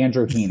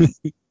 Andrew Heaney.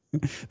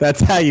 That's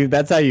how you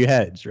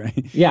hedge,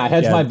 right? Yeah, I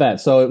hedge my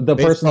bet. So the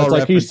person that's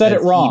like, you said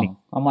it wrong. Heaney.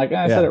 I'm like,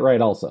 I said it right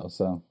also.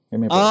 So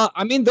give me a break.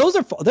 I mean, those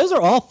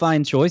are all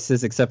fine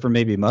choices except for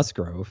maybe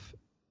Musgrove.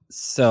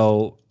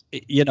 So,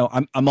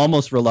 I'm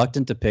almost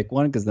reluctant to pick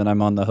one because then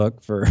I'm on the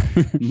hook for.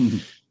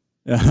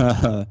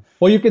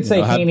 Well, you could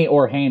say Haney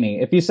or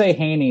Haney. If you say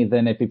Haney,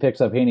 then if he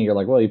picks up Haney, you're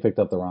like, well, you picked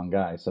up the wrong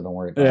guy, so don't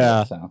worry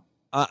about it. So.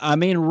 I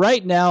mean,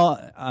 right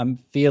now I'm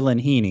feeling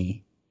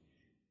Haney.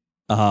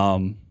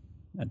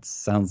 That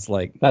sounds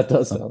like that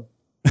does sound.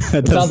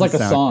 It sounds like a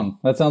song.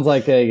 That sounds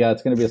like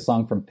it's going to be a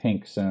song from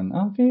Pink soon.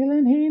 I'm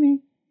feeling Haney.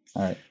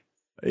 All right.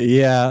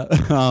 Yeah.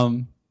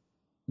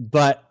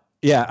 But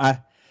yeah,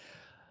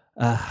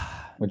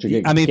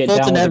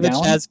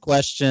 Fulton-Evich has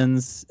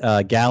questions.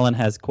 Gallen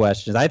has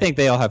questions. I think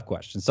they all have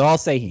questions. So I'll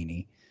say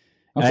Heaney.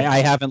 Okay. I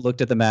haven't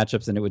looked at the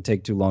matchups, and it would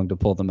take too long to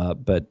pull them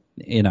up. But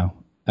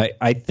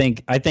I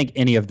think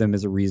any of them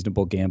is a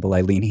reasonable gamble.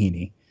 I lean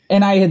Heaney.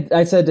 And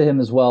I said to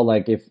him as well,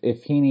 like if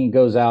Heaney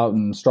goes out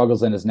and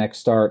struggles in his next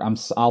start,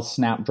 I'll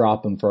snap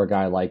drop him for a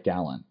guy like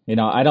Gallen.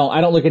 I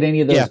don't look at any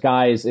of those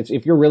guys.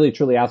 If you're really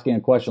truly asking a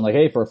question like,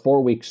 hey, for a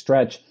 4-week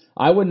stretch,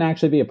 I wouldn't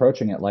actually be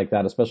approaching it like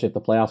that, especially if the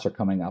playoffs are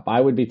coming up.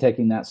 I would be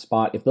taking that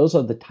spot. If those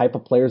are the type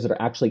of players that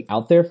are actually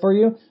out there for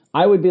you,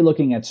 I would be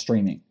looking at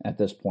streaming at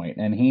this point.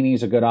 And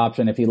Heaney's a good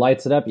option. If he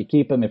lights it up, you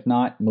keep him. If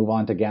not, move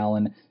on to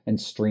Gallen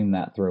and stream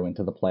that through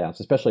into the playoffs,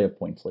 especially a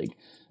points league.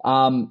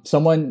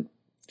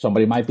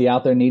 Somebody might be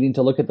out there needing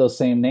to look at those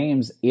same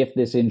names if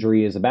this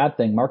injury is a bad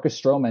thing. Marcus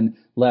Stroman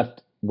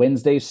left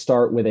Wednesday's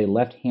start with a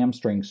left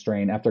hamstring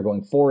strain after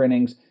going 4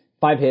 innings,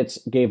 5 hits,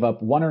 gave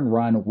up 1 earned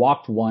run,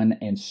 walked 1,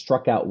 and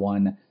struck out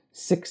 1,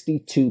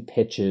 62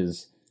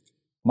 pitches.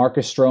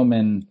 Marcus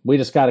Stroman, we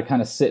just got to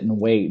kind of sit and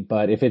wait.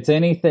 But if it's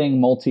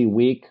anything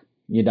multi-week,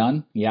 you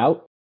done? You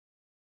out?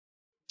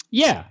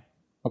 Yeah.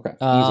 Okay. Easy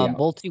out.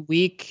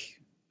 Multi-week.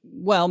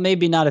 Well,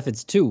 maybe not if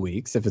it's 2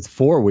 weeks. If it's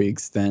 4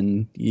 weeks,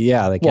 then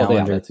the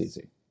calendar. That's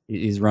easy.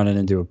 He's running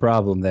into a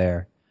problem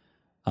there.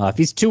 If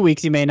he's 2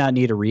 weeks, he may not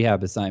need a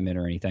rehab assignment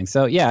or anything.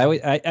 So,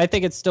 I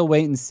think it's still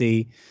wait and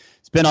see.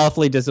 It's been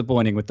awfully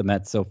disappointing with the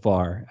Mets so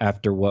far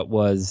after what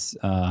was,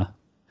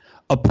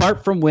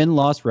 apart from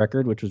win-loss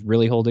record, which was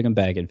really holding him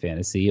back in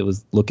fantasy, it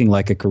was looking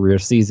like a career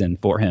season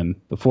for him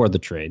before the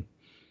trade.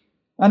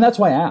 And that's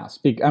why I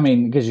asked.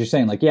 Because you're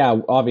saying,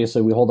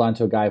 obviously we hold on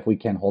to a guy if we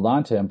can hold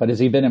on to him, but has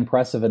he been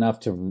impressive enough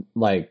to,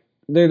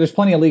 there's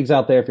plenty of leagues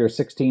out there if you're a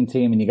 16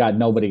 team and you got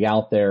nobody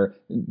out there,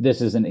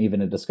 this isn't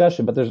even a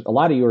discussion, but there's a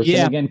lot of you are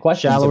sending in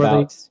questions about,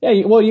 leagues.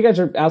 You guys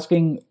are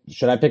asking,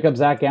 should I pick up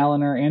Zach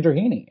Gallen or Andrew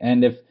Heaney?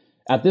 And if,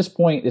 at this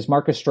point, is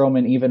Marcus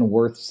Stroman even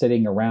worth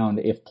sitting around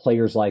if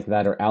players like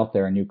that are out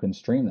there and you can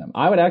stream them?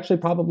 I would actually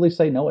probably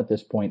say no at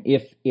this point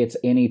if it's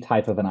any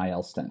type of an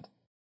IL stint.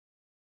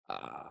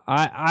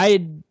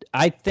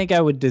 I think I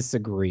would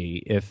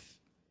disagree if,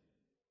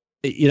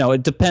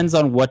 it depends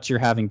on what you're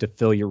having to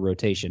fill your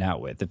rotation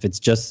out with. If it's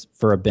just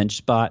for a bench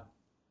spot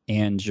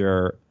and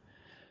you're,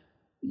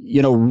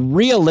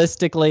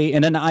 realistically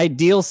in an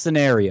ideal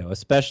scenario,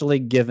 especially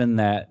given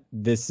that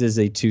this is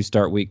a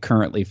 2-start week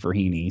currently for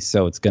Heaney,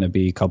 so it's going to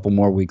be a couple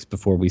more weeks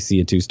before we see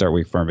a 2-start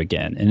week for him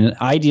again. In an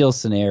ideal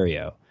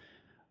scenario,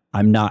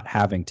 I'm not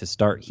having to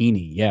start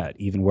Heaney yet,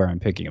 even where I'm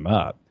picking him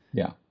up.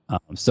 Yeah.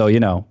 So,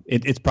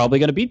 it's probably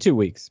going to be 2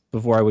 weeks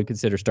before I would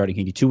consider starting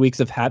Heaney. 2 weeks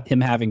of him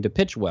having to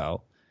pitch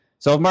well.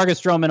 So if Marcus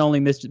Stroman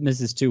only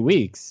misses 2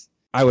 weeks,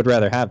 I would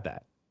rather have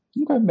that.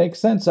 Okay, makes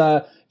sense.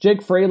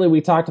 Jake Fraley, we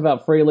talked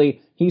about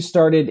Fraley. He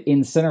started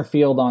in center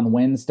field on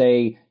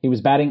Wednesday. He was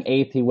batting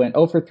 8th. He went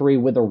 0 for 3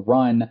 with a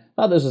run.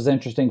 Oh, this was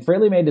interesting.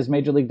 Fraley made his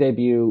major league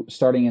debut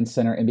starting in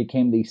center and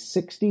became the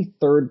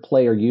 63rd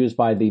player used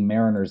by the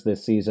Mariners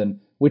this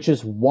season, which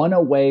is 1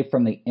 away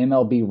from the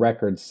MLB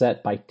record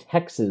set by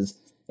Texas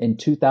in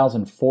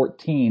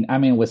 2014.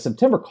 With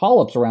September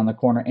call-ups around the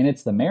corner and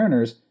it's the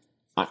Mariners,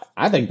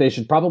 I think they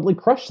should probably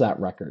crush that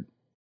record.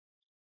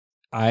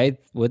 I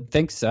would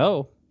think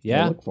so.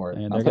 Yeah. Look for it.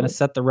 And they're going to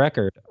set the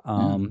record.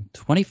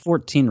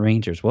 2014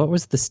 Rangers. What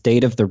was the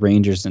state of the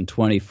Rangers in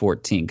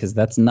 2014? Because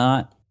that's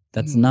not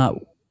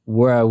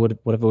where I would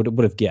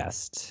have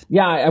guessed.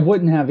 Yeah, I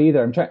wouldn't have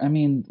either.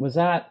 Was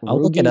that?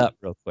 I'll look it up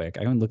real quick.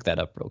 I can look that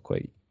up real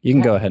quick. You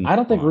can go ahead. I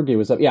don't think Rookie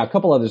was up. Yeah, a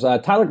couple others.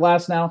 Tyler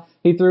Glasnow,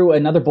 he threw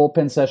another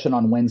bullpen session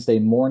on Wednesday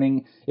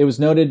morning. It was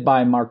noted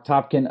by Mark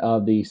Topkin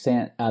of the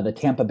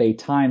Tampa Bay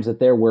Times that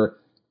there were,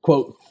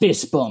 quote,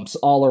 fist bumps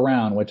all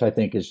around, which I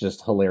think is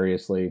just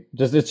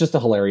it's just a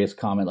hilarious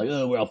comment. Like,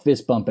 oh, we're all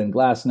fist bumping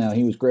Glasnow.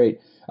 He was great.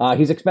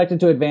 He's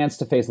expected to advance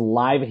to face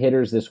live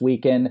hitters this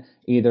weekend.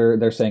 Either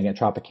they're saying at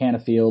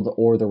Tropicana Field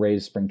or the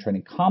Rays Spring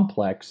Training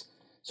Complex.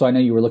 So I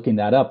know you were looking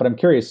that up, but I'm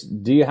curious,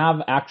 do you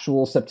have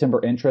actual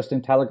September interest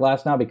in Tyler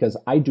Glasnow? Because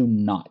I do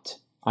not.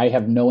 I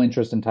have no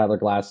interest in Tyler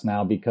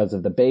Glasnow because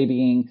of the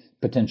babying,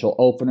 potential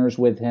openers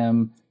with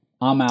him.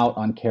 I'm out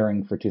on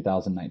caring for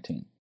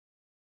 2019.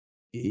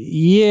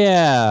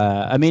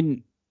 Yeah, I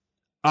mean,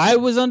 I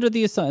was under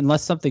the assumption,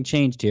 unless something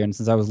changed here, and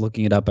since I was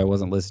looking it up, I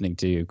wasn't listening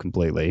to you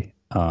completely.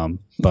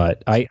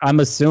 But I'm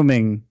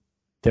assuming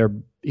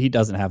he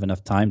doesn't have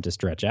enough time to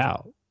stretch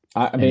out.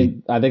 I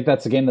mean, I think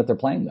that's the game that they're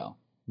playing, though.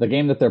 The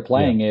game that they're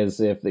playing is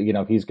if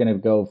he's going to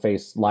go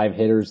face live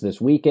hitters this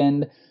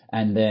weekend,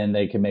 and then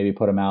they can maybe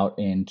put him out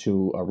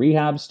into a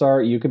rehab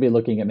start. You could be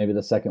looking at maybe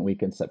the second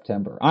week in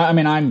September. I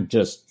mean,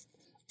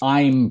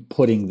 I'm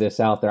putting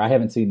this out there. I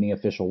haven't seen the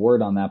official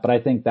word on that, but I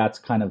think that's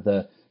kind of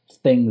the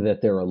thing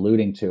that they're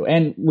alluding to.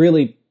 And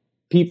really,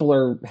 people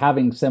are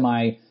having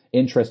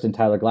semi-interest in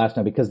Tyler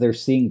Glasnow because they're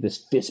seeing this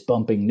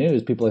fist-bumping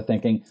news. People are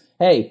thinking,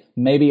 hey,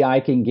 maybe I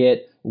can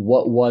get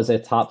what was a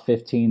top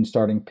 15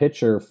 starting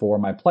pitcher for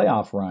my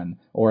playoff run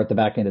or at the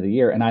back end of the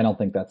year. And I don't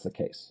think that's the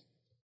case.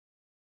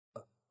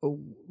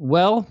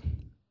 Well,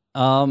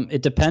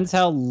 it depends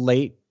how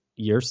late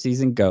your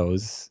season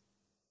goes.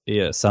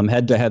 Yeah, some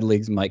head-to-head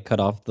leagues might cut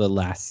off the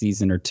last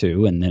season or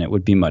two, and then it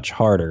would be much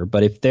harder.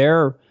 But if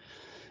they're,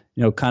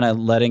 kind of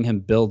letting him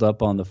build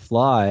up on the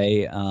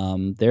fly,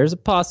 there's a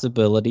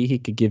possibility he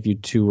could give you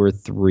 2 or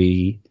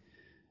 3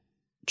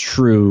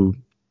 true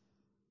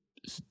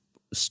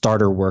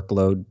starter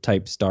workload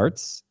type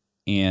starts.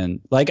 And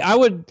I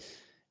would,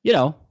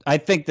 I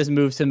think this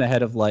moves him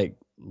ahead of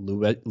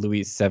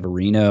Luis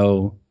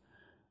Severino,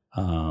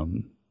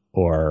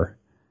 or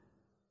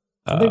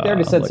I think they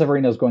already said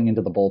Severino's going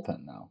into the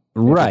bullpen now.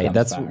 Right.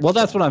 That's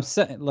what I'm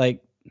saying.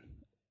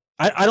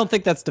 I don't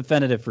think that's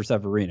definitive for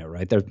Severino,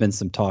 right? There's been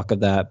some talk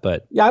of that,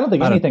 but yeah, I don't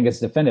think anything is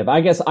definitive. I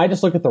guess I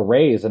just look at the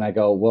Rays and I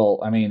go, well,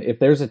 I mean, if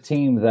there's a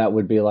team that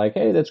would be like,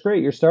 hey, that's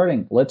great, you're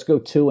starting, let's go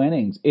 2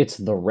 innings. It's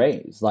the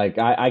Rays.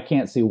 I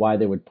can't see why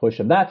they would push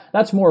him.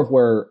 That's more of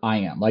where I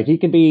am. He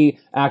could be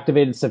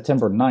activated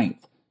September 9th,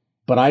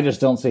 but I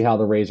just don't see how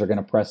the Rays are going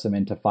to press him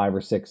into 5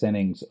 or 6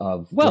 innings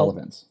of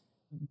relevance.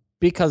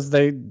 Because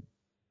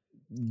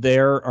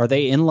are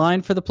they in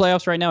line for the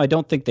playoffs right now? I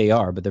don't think they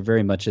are, but they're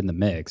very much in the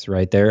mix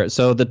right there.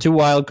 So the 2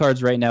 wild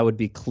cards right now would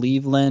be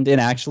Cleveland and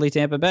actually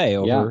Tampa Bay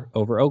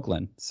over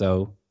Oakland.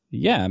 So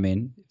yeah, I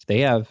mean, if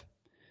they have,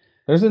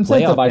 there's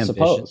incentive, I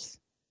suppose.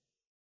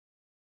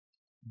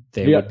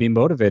 They would be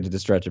motivated to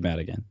stretch them out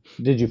again.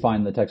 Did you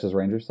find the Texas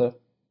Rangers stuff?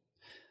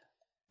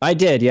 I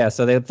did, yeah.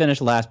 So they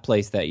finished last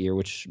place that year,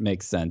 which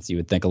makes sense. You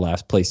would think a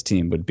last place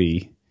team would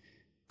be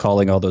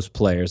calling all those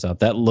players up.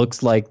 That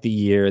looks like the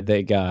year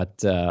they got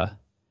the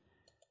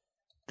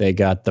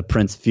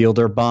Prince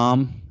Fielder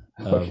bomb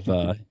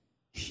of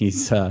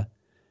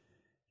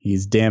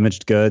he's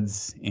damaged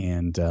goods,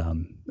 and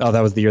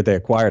that was the year they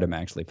acquired him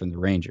actually from the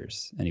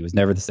Rangers, and he was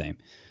never the same.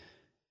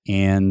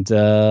 And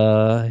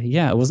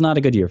it was not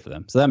a good year for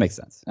them, so that makes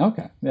sense.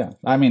 Okay, yeah.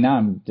 I mean, now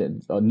I'm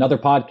another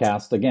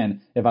podcast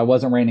again. If I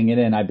wasn't reining it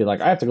in, I'd be like,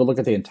 I have to go look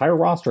at the entire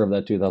roster of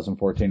that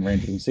 2014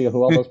 Rangers and see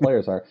who all those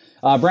players are.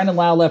 Brandon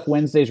Lau left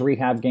Wednesday's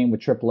rehab game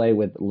with AAA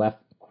with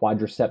left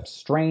quadriceps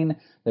strain.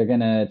 They're going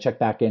to check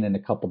back in a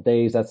couple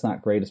days. That's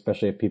not great,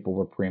 especially if people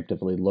were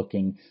preemptively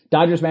looking.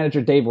 Dodgers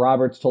manager Dave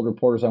Roberts told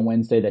reporters on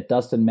Wednesday that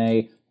Dustin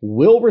May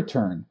will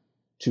return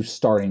to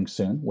starting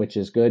soon, which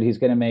is good. He's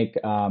going to make,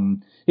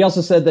 he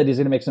also said that he's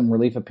going to make some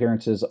relief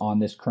appearances on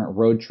this current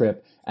road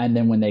trip. And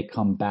then when they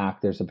come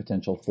back, there's a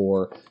potential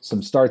for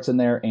some starts in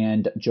there.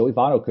 And Joey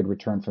Votto could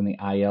return from the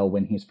IL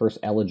when he's first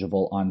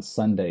eligible on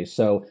Sunday.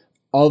 So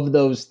of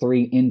those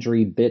 3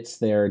 injury bits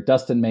there,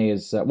 Dustin May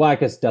is, I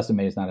guess Dustin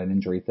May is not an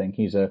injury thing.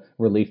 He's a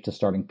relief to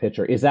starting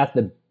pitcher. Is that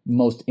the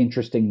most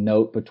interesting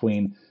note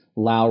between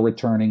Lau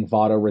returning,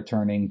 Votto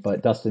returning,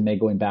 but Dustin May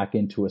going back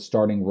into a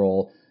starting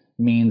role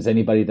means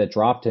anybody that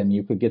dropped him,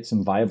 you could get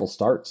some viable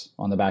starts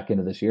on the back end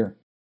of this year?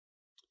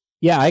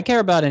 Yeah, I care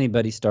about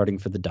anybody starting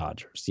for the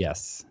Dodgers,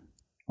 yes.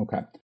 Okay.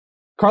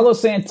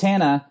 Carlos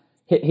Santana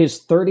hit his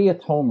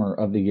 30th homer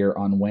of the year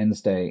on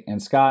Wednesday.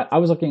 And Scott, I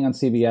was looking on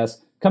CBS.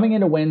 Coming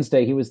into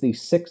Wednesday, he was the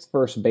 6th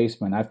first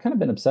baseman. I've kind of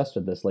been obsessed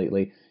with this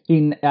lately.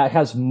 He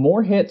has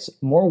more hits,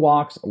 more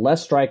walks,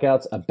 less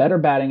strikeouts, a better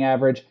batting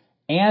average,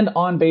 and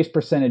on-base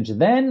percentage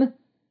than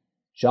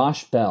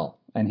Josh Bell.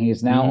 And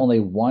he's now only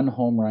 1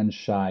 home run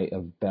shy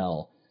of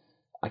Bell.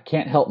 I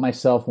can't help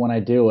myself when I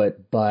do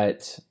it,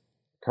 but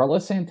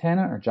Carlos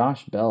Santana or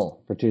Josh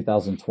Bell for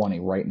 2020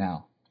 right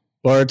now?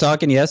 Well, we were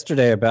talking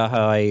yesterday about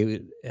how I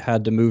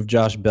had to move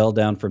Josh Bell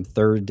down from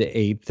 3rd to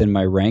 8th in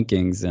my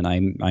rankings, and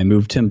I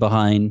moved him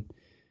behind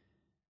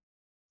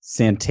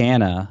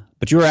Santana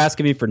But you were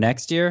asking me for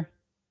next year?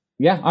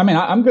 Yeah, I mean,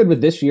 I'm good with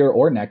this year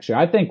or next year.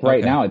 I think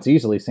right now it's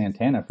easily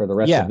Santana for the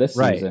rest of this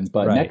season,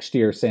 but next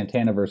year,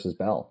 Santana versus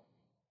Bell.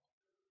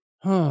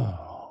 Let's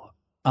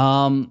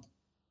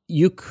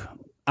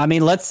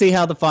see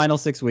how the final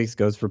 6 weeks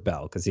goes for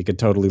Bell, because he could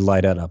totally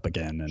light it up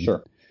again and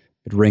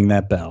could ring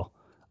that bell.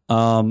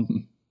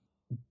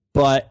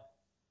 But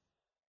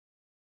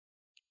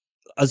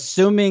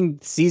assuming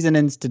season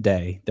ends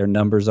today, their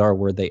numbers are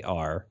where they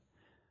are.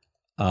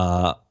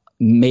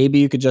 Maybe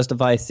you could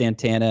justify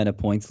Santana in a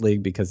points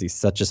league because he's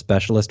such a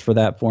specialist for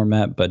that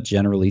format. But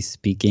generally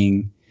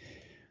speaking,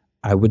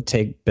 I would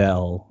take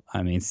Bell.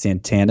 I mean,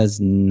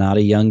 Santana's not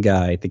a young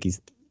guy. I think he's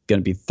going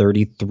to be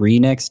 33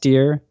 next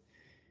year.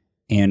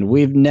 And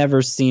we've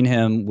never seen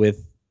him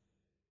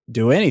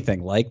do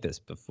anything like this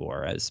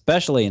before,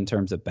 especially in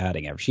terms of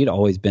batting average. He'd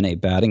always been a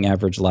batting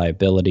average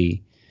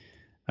liability,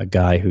 a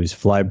guy whose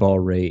fly ball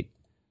rate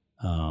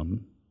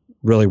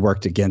really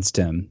worked against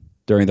him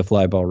during the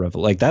fly ball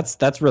revolution. Like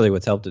that's really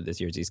what's helped it this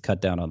year is he's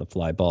cut down on the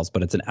fly balls,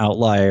 but it's an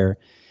outlier,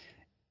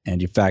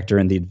 and you factor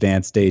in the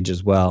advanced stage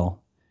as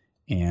well.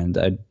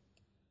 And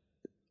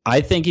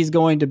I think he's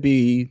going to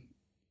be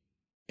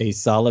a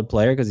solid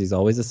player because he's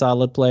always a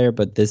solid player,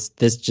 but this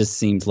just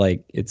seems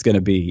like it's going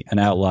to be an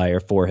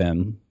outlier for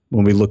him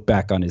when we look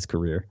back on his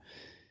career.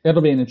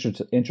 It'll be an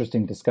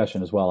interesting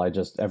discussion as well.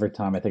 Every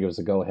time I think it was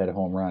a go-ahead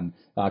home run,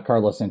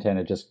 Carlos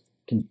Santana just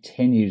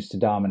continues to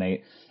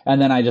dominate.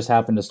 And then I just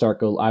happened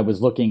to I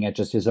was looking at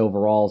just his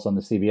overalls on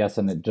the CBS,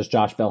 and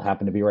Josh Bell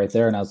happened to be right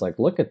there. And I was like,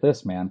 look at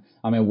this, man.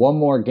 I mean, one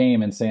more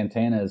game and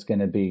Santana is going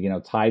to be,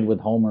 tied with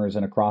homers,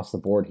 and across the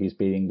board, he's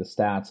beating the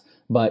stats.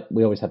 But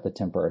we always have to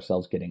temper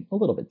ourselves getting a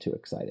little bit too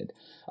excited.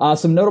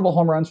 Some notable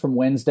home runs from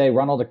Wednesday.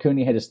 Ronald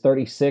Acuna hit his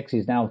 36.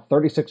 He's now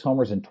 36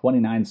 homers and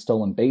 29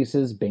 stolen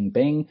bases. Bing,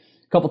 bing.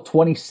 A couple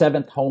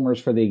 27th homers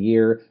for the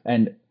year.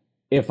 And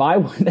if I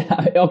would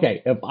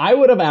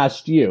have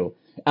asked you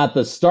at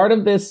the start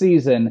of this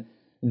season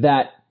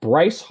that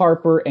Bryce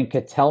Harper and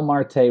Ketel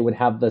Marte would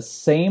have the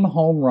same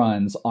home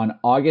runs on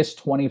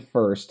August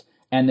 21st,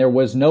 and there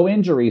was no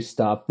injury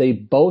stuff, they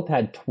both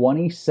had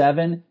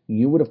 27,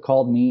 you would have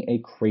called me a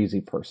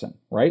crazy person,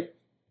 right?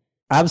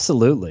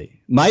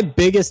 Absolutely. My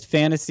biggest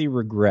fantasy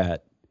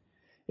regret,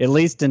 at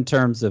least in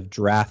terms of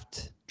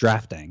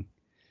drafting,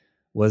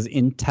 was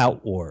in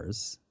Tout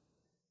Wars.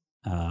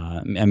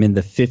 I'm in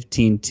the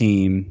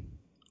 15-team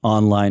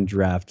online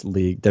draft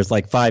league. There's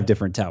like 5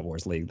 different Tout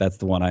Wars league. That's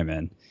the one I'm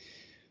in.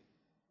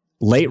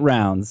 Late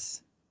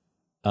rounds,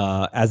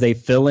 as a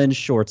fill-in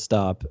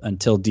shortstop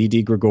until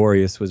Didi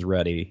Gregorius was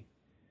ready,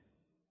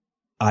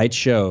 I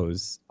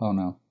chose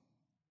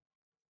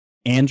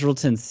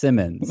Andrelton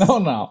Simmons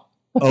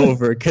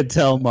over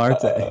Ketel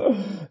Marte.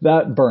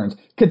 That burns.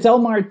 Ketel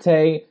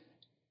Marte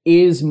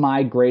is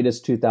my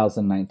greatest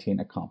 2019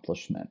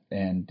 accomplishment.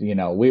 And,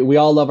 we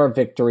all love our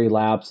victory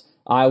laps.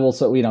 I will,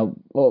 the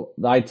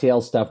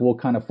ITL stuff, we'll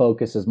kind of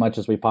focus as much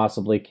as we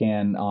possibly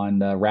can on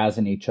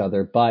razzing each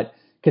other. But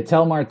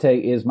Ketel Marte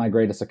is my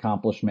greatest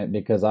accomplishment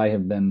because I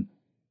have been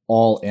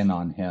all in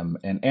on him,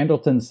 and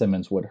Andrelton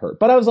Simmons would hurt.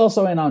 But I was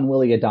also in on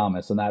Willie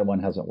Adames, and that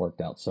one hasn't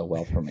worked out so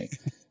well for me.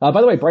 By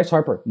the way, Bryce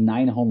Harper,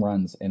 9 home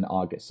runs in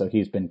August, so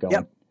he's been going.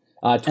 Yep.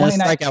 29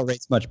 strikeout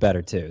rate's much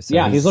better too.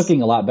 So he's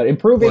looking a lot better.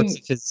 Improving.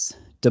 His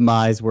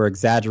demise were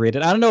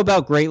exaggerated. I don't know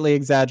about greatly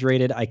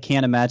exaggerated. I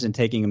can't imagine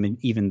taking him in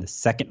even the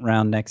second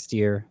round next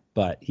year,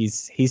 but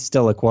he's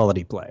still a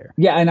quality player.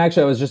 Yeah, and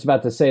actually I was just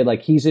about to say,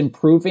 he's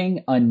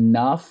improving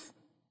enough,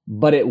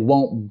 but it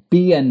won't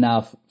be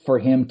enough for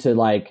him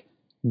to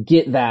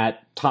get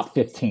that top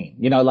 15.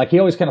 He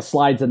always kind of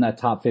slides in that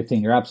top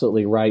 15. You're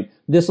absolutely right.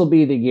 This will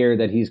be the year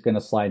that he's going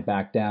to slide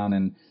back down,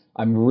 and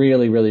I'm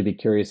really, really be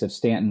curious if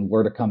Stanton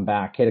were to come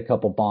back, hit a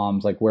couple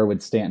bombs, where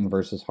would Stanton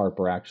versus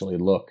Harper actually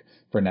look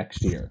for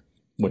next year,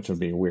 which would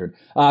be weird.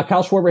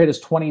 Kyle Schwarber hit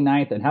his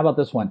 29th, and how about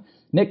this one?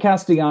 Nick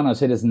Castellanos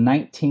hit his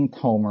 19th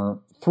homer,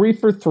 3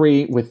 for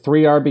 3 with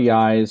 3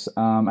 RBIs.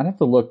 I'd have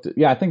to look.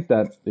 I think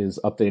that is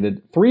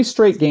updated. 3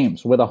 straight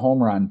games with a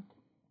home run.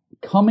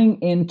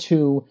 Coming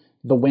into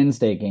the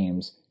Wednesday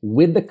games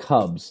with the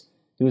Cubs,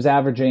 he was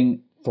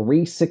averaging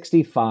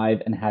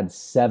 .365 and had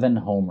 7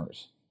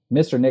 homers.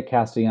 Mr. Nick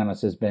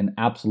Castellanos has been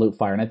absolute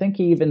fire. And I think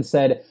he even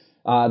said,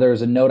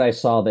 there's a note I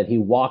saw that he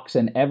walks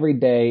in every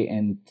day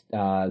and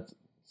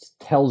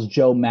tells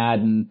Joe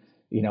Madden,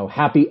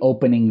 happy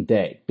opening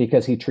day,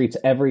 because he treats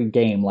every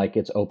game like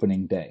it's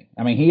opening day.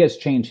 I mean, he has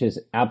changed his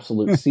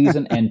absolute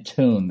season and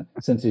tune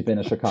since he's been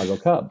a Chicago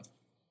Cub.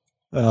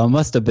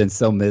 Must have been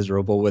so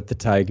miserable with the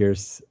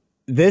Tigers.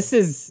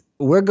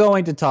 We're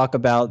going to talk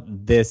about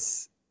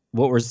this,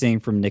 what we're seeing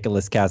from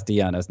Nicholas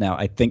Castellanos now,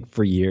 I think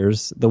for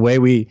years. The way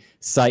we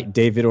cite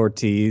David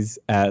Ortiz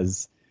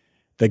as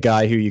the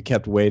guy who you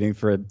kept waiting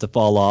for it to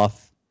fall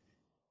off,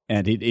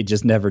 and he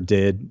just never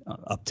did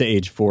up to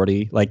age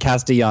 40.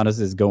 Castellanos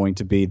is going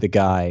to be the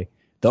guy,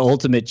 the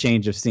ultimate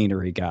change of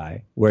scenery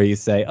guy, where you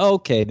say,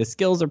 okay, the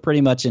skills are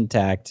pretty much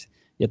intact,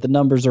 yet the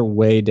numbers are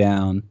way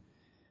down.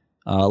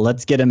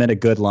 Let's get him in a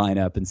good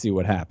lineup and see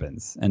what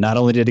happens. And not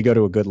only did he go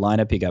to a good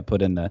lineup, he got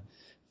put in the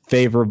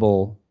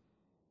favorable.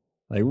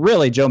 Like,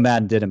 really, Joe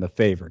Madden did him a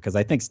favor, because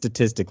I think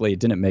statistically it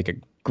didn't make a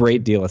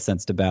great deal of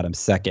sense to bat him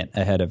second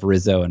ahead of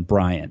Rizzo and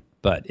Bryant,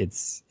 but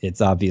it's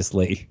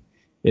obviously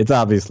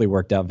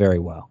worked out very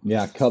well.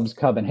 Yeah, Cubs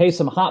cubbing. Hey,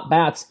 some hot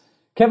bats.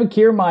 Kevin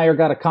Kiermaier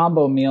got a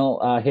combo meal,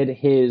 hit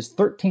his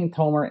 13th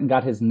homer and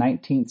got his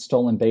 19th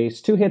stolen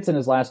base. 2 hits in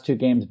his last 2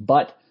 games,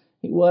 but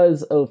he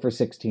was 0 for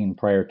 16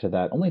 prior to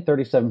that. Only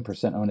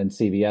 37% owned in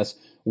CBS.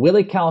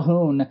 Willie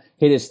Calhoun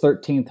hit his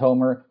 13th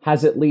homer,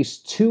 has at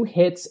least 2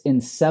 hits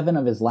in 7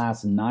 of his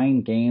last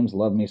 9 games.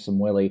 Love me some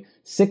Willie.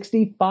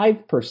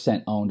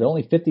 65% owned,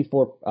 only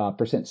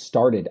 54%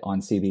 started on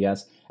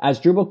CBS.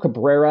 Asdrubal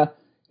Cabrera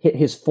hit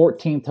his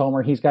 14th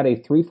homer. He's got a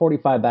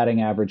 .345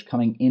 batting average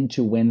coming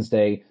into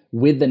Wednesday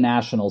with the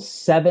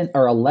Nationals. 11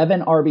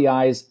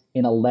 RBIs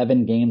in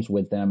 11 games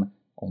with them,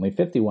 only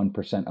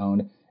 51%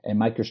 owned. And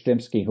Mike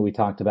Yastrzemski, who we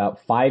talked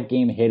about,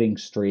 5-game hitting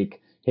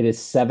streak, hit his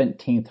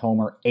 17th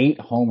homer, 8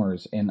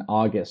 homers in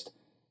August.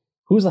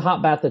 Who's the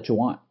hot bat that you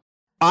want?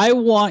 I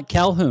want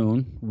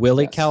Calhoun,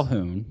 Willie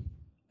Calhoun.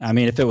 I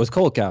mean, if it was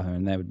Cole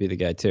Calhoun, that would be the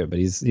guy too, but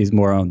he's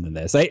more owned than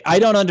this. I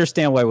don't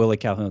understand why Willie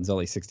Calhoun's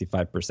only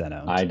 65%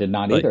 owned. I did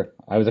not either.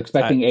 I was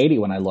expecting 80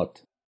 when I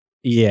looked.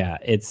 Yeah,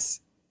 it's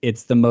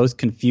the most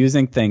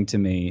confusing thing to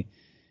me.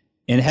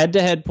 In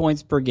head-to-head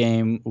points per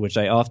game, which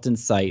I often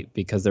cite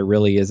because there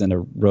really isn't a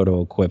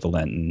roto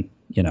equivalent,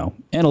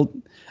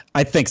 and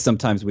I think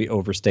sometimes we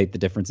overstate the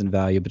difference in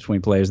value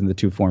between players in the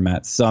 2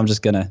 formats. So I'm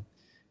just gonna,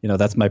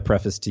 that's my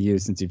preface to you,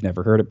 since you've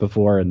never heard it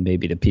before, and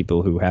maybe to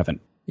people who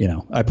haven't.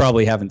 I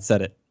probably haven't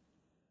said it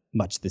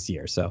much this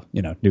year, so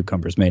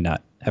newcomers may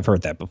not have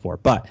heard that before.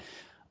 But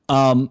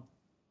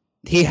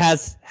he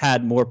has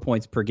had more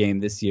points per game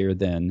this year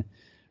than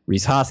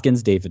Rhys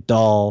Hoskins, David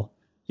Dahl,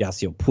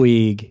 Yasiel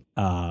Puig.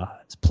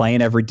 Is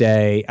playing every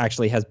day.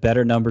 Actually has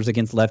better numbers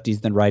against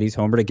lefties than righties.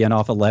 Homered again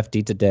off a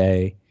lefty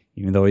today,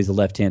 even though he's a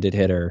left-handed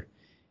hitter.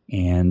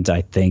 And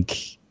I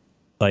think,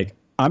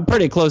 I'm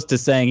pretty close to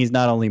saying he's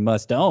not only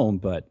must own,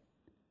 but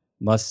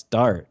must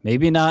start.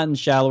 Maybe not in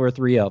shallower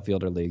 3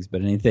 outfielder leagues,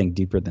 but anything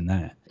deeper than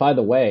that. By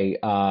the way,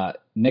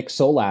 Nick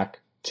Solak,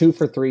 2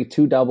 for 3,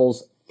 2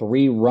 doubles,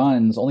 3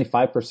 runs, only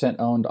 5%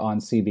 owned on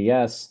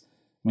CBS.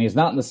 I mean, he's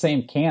not in the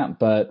same camp,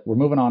 but we're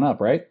moving on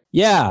up, right?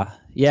 Yeah.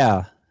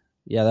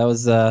 That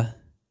was, I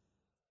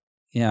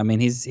mean,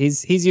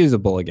 he's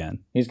usable again.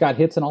 He's got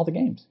hits in all the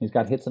games.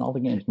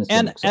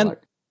 Mr. Nick Solak.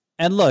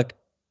 And look,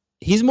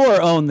 he's more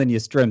owned than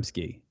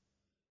Yastrzemski,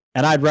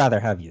 and I'd rather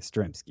have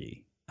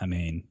Yastrzemski. I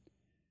mean,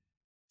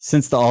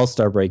 since the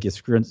All-Star break,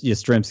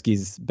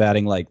 Yastrzemski's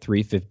batting like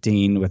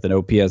 .315 with an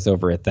OPS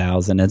over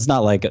 1,000. It's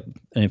not like an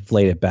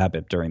inflated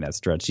BABIP during that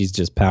stretch. He's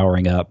just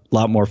powering up. A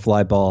lot more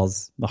fly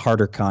balls, the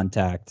harder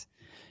contact.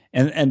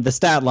 And the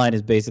stat line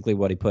is basically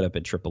what he put up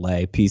at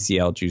AAA,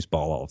 PCL, juice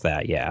ball, all of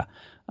that. Yeah,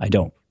 I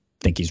don't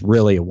think he's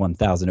really a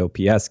 1,000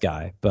 OPS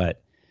guy.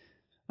 But,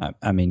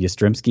 I mean,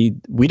 Yastrzemski,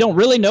 we don't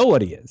really know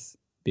what he is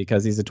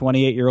because he's a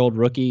 28-year-old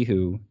rookie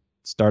who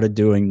started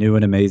doing new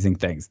and amazing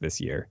things this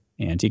year.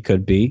 And he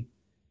could be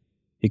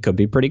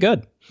pretty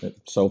good.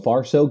 So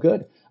far, so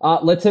good.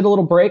 Let's hit a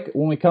little break.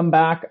 When we come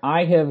back,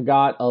 I have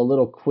got a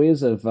little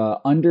quiz of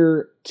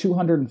under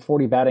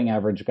 240 batting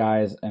average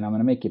guys, and I'm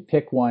going to make you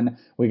pick one.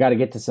 We got to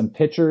get to some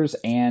pitchers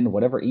and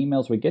whatever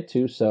emails we get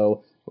to.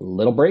 So,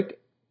 little break.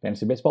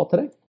 Fantasy Baseball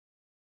Today.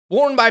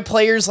 Worn by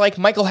players like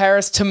Michael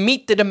Harris to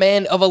meet the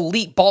demand of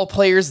elite ball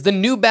players, the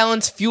New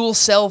Balance Fuel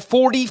Cell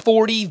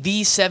 4040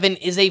 V7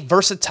 is a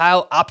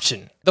versatile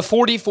option. The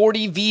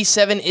 4040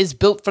 V7 is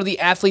built for the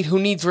athlete who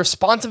needs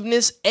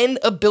responsiveness and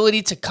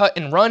ability to cut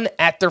and run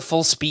at their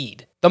full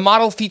speed. The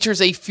model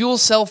features a fuel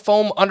cell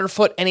foam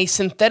underfoot and a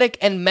synthetic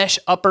and mesh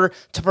upper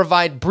to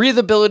provide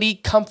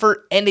breathability,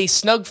 comfort, and a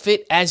snug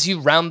fit as you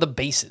round the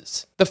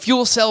bases. The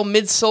fuel cell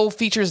midsole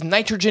features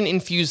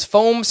nitrogen-infused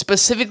foam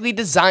specifically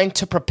designed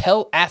to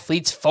propel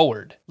athletes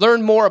forward.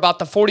 Learn more about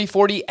the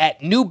 4040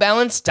 at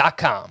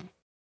newbalance.com.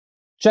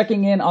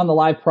 Checking in on the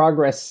live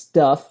progress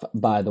stuff,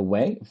 by the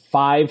way.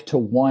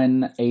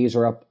 5-1 A's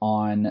are up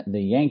on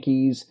the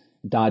Yankees.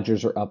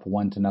 Dodgers are up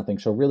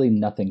 1-0. So really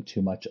nothing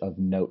too much of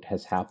note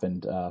has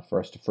happened for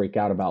us to freak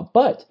out about.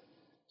 But,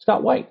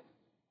 Scott White,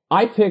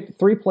 I picked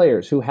 3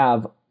 players who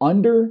have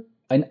under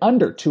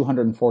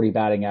 240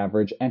 batting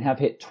average and have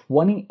hit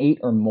 28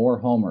 or more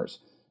homers.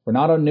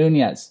 Renato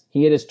Nunez,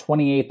 he hit his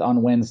 28th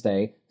on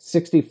Wednesday,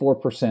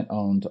 64%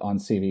 owned on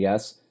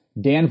CBS.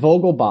 Dan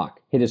Vogelbach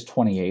hit his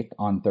 28th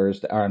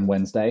on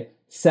Wednesday,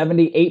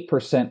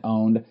 78%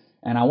 owned.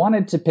 And I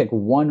wanted to pick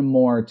one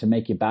more to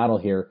make you battle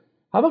here.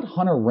 How about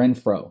Hunter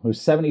Renfroe, who's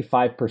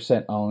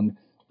 75% owned?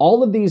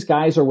 All of these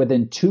guys are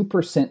within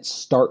 2%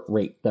 start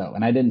rate, though,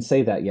 and I didn't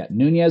say that yet.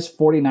 Nunez,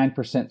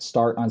 49%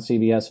 start on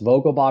CBS.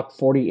 Vogelbach,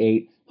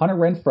 48%. Hunter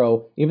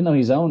Renfroe, even though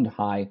he's owned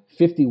high,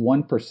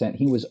 51%.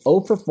 He was 0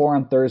 for 4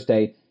 on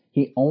Thursday.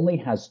 He only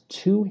has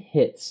 2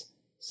 hits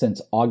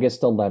since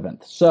August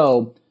 11th.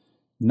 So,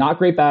 not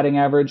great batting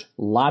average,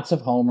 lots of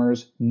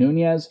homers.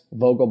 Nunez,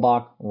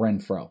 Vogelbach,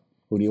 Renfroe.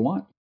 Who do you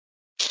want?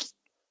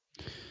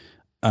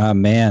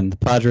 Man, the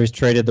Padres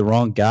traded the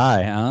wrong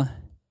guy, huh?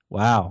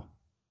 Wow.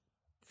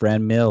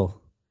 Fran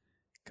Mill.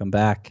 Come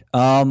back.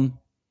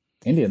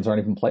 Indians aren't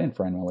even playing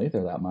Fran Mill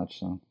either that much.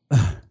 So,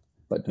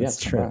 but that's yes,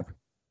 true.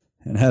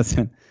 It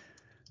hasn't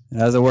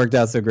worked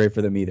out so great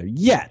for them either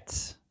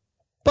yet.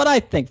 But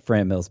I think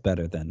Fran Mill's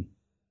better than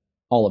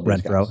all of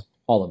these Renfroe. guys.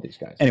 All of these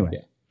guys.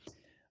 Anyway,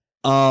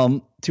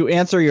 to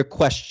answer your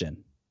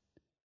question,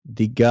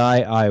 the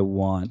guy I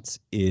want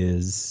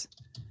is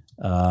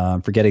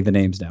I'm forgetting the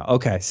names now.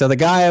 Okay, so the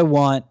guy I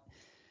want,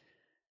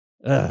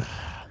 not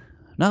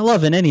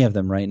loving any of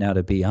them right now,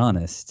 to be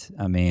honest.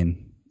 I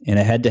mean, in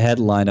a head-to-head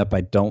lineup,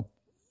 I don't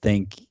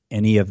think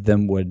any of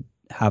them would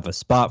have a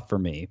spot for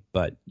me,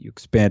 but you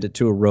expand it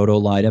to a roto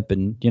lineup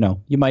and,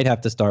 you might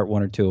have to start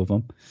one or two of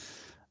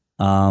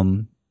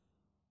them.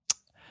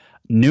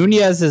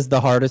 Nunez is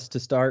the hardest to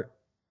start.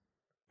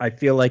 I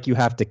feel like you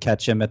have to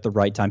catch him at the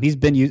right time. He's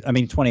been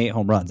 28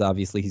 home runs.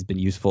 Obviously, he's been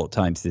useful at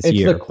times this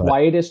year. It's the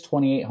quietest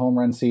 28 home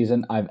run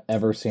season I've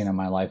ever seen in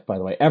my life, by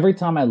the way. Every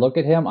time I look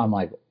at him, I'm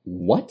like,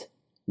 what?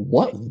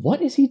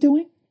 What is he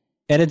doing?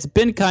 And it's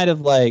been kind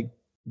of like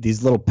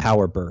these little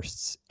power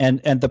bursts.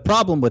 And the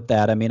problem with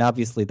that, I mean,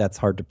 obviously that's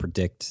hard to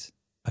predict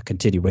a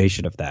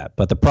continuation of that.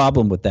 But the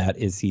problem with that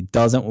is he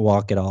doesn't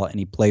walk at all, and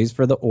he plays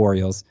for the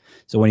Orioles.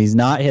 So when he's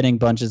not hitting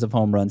bunches of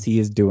home runs, he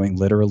is doing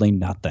literally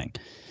nothing.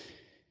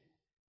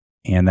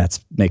 And that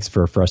makes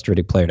for a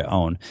frustrating player to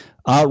own.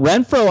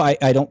 Renfroe,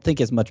 I don't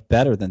think is much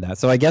better than that.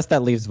 So I guess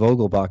that leaves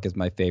Vogelbach as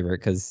my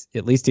favorite because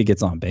at least he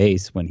gets on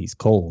base when he's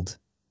cold.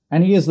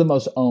 And he is the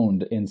most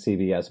owned in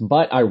CBS.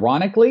 But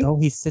ironically... Oh,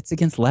 he sits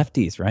against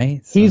lefties,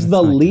 right? So he's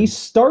the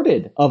least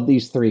started of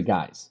these three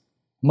guys.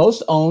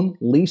 Most owned,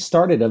 least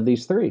started of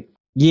these three.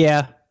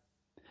 Yeah.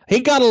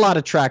 He got a lot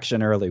of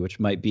traction early, which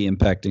might be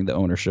impacting the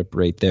ownership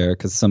rate there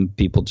because some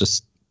people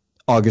just...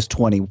 August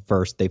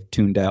 21st, they've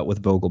tuned out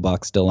with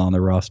Vogelbach still on the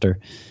roster.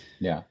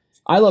 Yeah.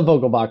 I love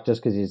Vogelbach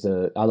just because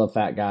I love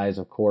fat guys,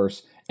 of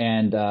course.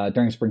 And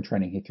during spring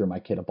training, he threw my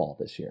kid a ball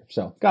this year.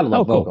 So got to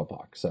love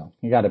Vogelbach. So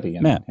you got to be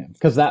in on him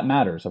because that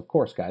matters, of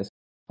course, guys.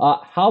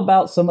 How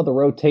about some of the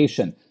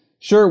rotation?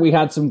 Sure, we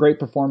had some great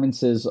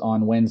performances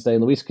on Wednesday.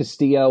 Luis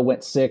Castillo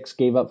went 6,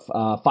 gave up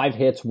 5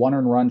 hits, 1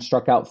 earned run,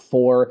 struck out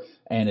 4,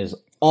 and is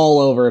all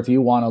over if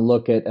you want to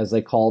look at, as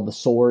they call the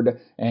sword,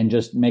 and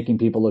just making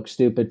people look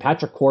stupid.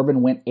 Patrick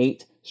Corbin went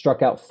 8,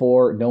 struck out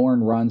 4, no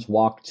earned runs,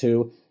 walked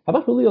 2. How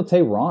about Julio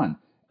Teheran?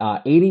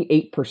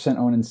 88%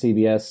 owned in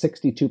CBS,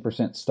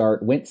 62%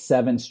 start, went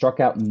 7, struck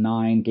out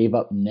 9, gave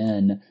up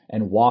none,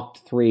 and walked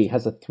 3.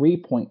 Has a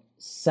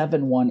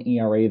 3.71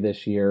 ERA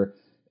this year.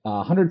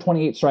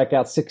 128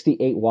 strikeouts,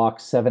 68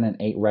 walks,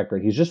 7-8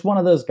 record. He's just one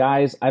of those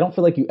guys. I don't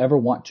feel like you ever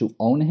want to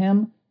own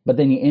him, but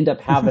then you end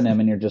up having him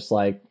and you're just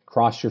like,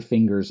 cross your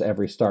fingers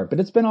every start. But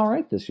it's been all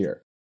right this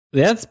year.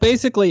 That's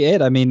basically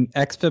it. I mean,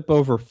 xFIP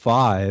over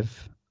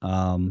 5.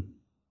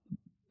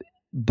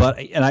 But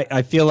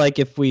I feel like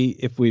if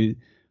we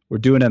were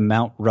doing a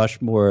Mount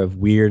Rushmore of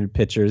weird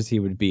pitchers, he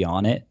would be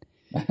on it.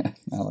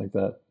 I like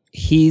that.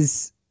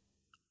 He's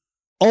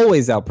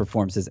always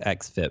outperforms his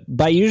xFIP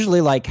by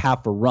usually like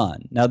half a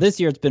run. Now this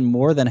year it's been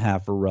more than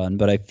half a run,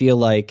 but I feel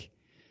like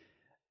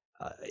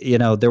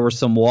there were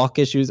some walk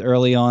issues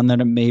early on that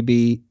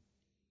maybe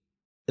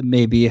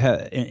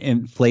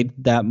inflated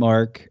that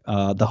mark.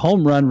 The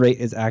home run rate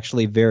is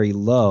actually very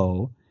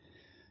low,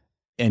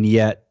 and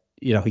yet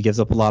he gives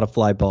up a lot of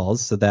fly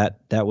balls, so that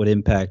would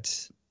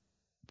impact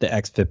the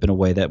xFIP in a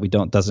way that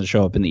doesn't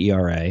show up in the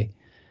ERA.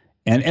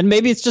 And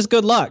maybe it's just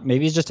good luck.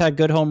 Maybe he's just had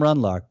good home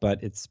run luck,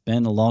 but it's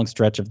been a long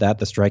stretch of that.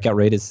 The strikeout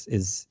rate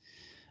is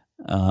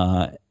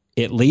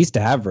at least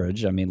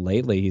average. I mean,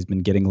 lately he's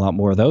been getting a lot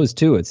more of those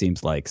too, it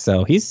seems like.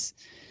 So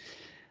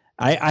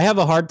I have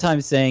a hard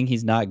time saying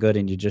he's not good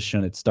and you just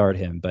shouldn't start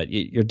him, but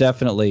you're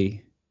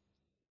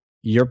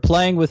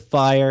playing with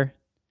fire,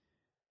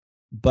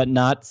 but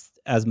not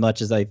as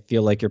much as I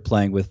feel like you're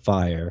playing with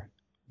fire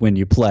when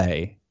you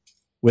play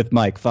with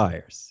Mike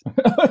Fiers.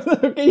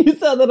 Okay, you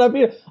said that up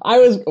here. I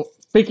was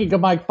speaking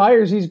of Mike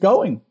Fiers. He's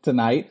going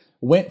tonight.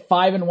 Went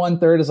 5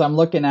 1/3 as I'm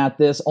looking at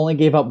this. Only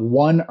gave up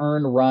 1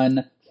 earned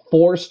run,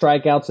 4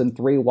 strikeouts, and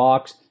 3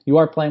 walks. You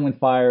are playing with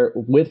fire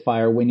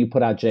when you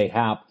put out Jay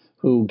Happ,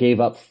 who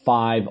gave up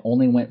 5,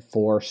 only went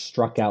 4,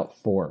 struck out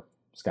 4.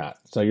 Scott,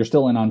 so you're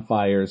still in on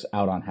Fiers,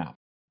 out on Happ.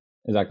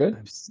 Is that good?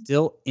 I'm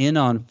still in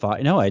on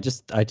Fiers. No, I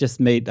just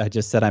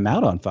said I'm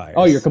out on Fiers.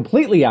 Oh, you're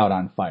completely out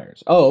on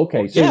Fiers. Oh,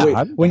 okay. So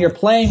yeah, when you're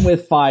playing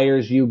with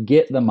Fiers, you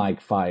get the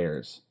Mike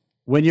Fiers.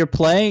 When you're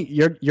playing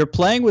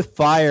with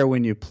fire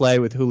when you play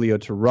with Julio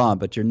Teheran,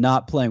 but you're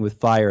not playing with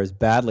fire as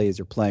badly as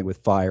you're playing with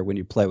fire when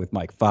you play with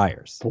Mike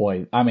Fiers.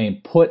 Boy, I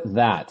mean, put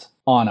that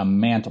on a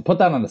mantle. Put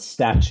that on a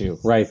statue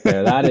right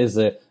there. That is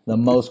the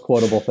most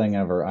quotable thing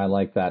ever. I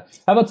like that.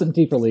 How about some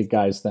deeper league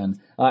guys then?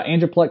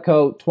 Andrew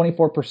Pletko,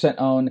 24%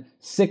 owned,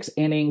 6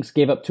 innings,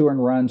 gave up 2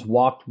 earned runs,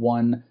 walked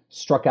 1,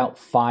 struck out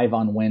 5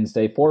 on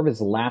Wednesday. 4 of his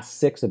last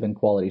 6 have been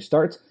quality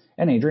starts.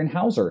 And Adrian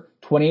Hauser,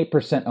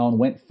 28% owned,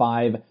 went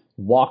 5,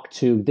 walked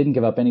 2, didn't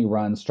give up any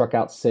runs, struck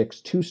out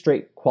 6, 2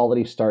 straight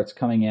quality starts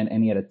coming in,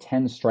 and he had a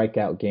 10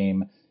 strikeout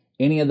game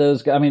any of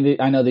those? I mean,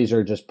 I know these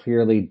are just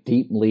purely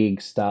deep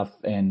league stuff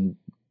and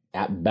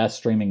at best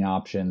streaming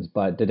options,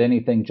 but did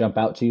anything jump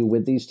out to you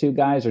with these two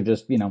guys, or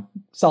just,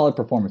 solid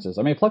performances?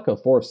 I mean,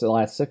 Pleco, 4 of the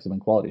last 6 have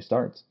been quality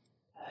starts.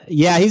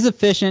 Yeah, he's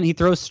efficient. He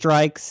throws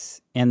strikes,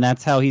 and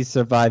that's how he's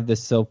survived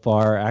this so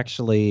far.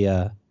 Actually,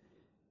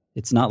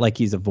 it's not like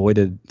he's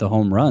avoided the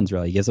home runs,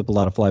 really. He gives up a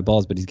lot of fly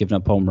balls, but he's given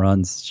up home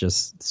runs,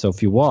 just so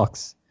few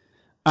walks.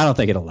 I don't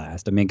think it'll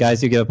last. I mean, guys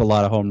who give up a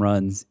lot of home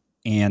runs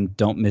and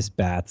don't miss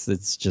bats,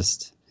 it's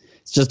just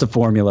a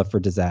formula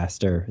for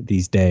disaster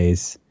these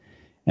days.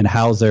 And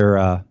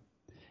Hauser,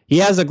 he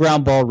has a good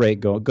ground ball rate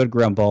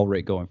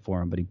going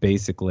for him, but he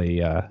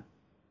basically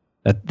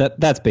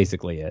that's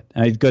basically it.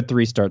 And he's good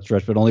 3-start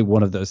stretch, but only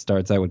one of those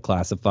starts I would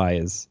classify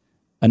as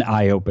an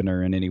eye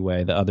opener in any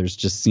way. The others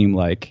just seem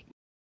like,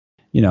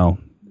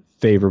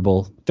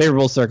 favorable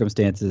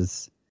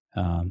circumstances.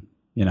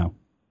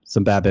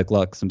 Some Babic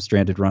luck, some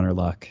stranded runner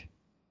luck.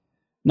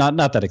 Not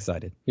that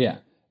excited. Yeah.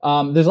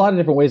 There's a lot of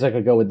different ways I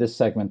could go with this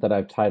segment that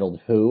I've titled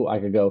Who. I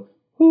could go,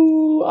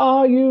 who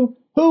are you?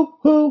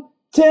 Who?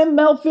 Tim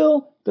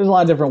Melville? There's a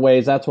lot of different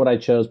ways. That's what I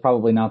chose.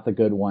 Probably not the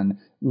good one.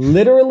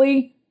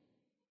 Literally,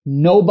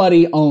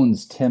 nobody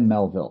owns Tim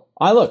Melville.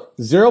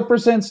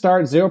 0%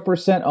 start,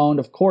 0% owned.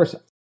 Of course,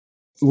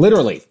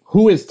 literally,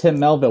 who is Tim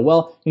Melville?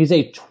 Well, he's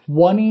a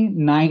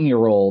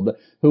 29-year-old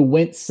who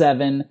went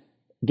 7,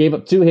 gave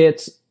up 2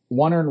 hits,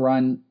 1 earned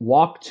run,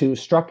 walked 2,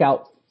 struck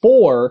out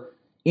 4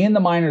 in the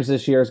minors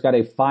this year. Has got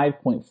a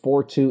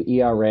 5.42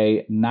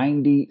 ERA,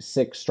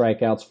 96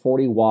 strikeouts,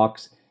 40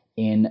 walks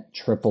in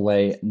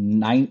AAA.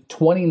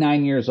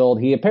 29 years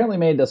old. He apparently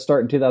made a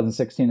start in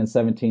 2016 and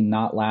 17,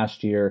 not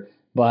last year.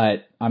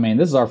 But, I mean,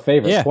 this is our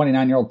favorite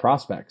 29-year-old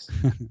prospects.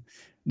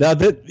 Now,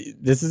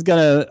 this is going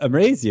to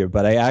amaze you,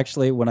 but I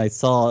actually, when I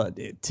saw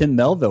Tim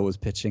Melville was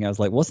pitching, I was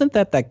like, wasn't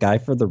that guy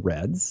for the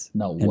Reds?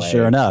 No way. And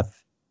sure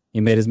enough,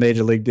 he made his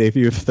major league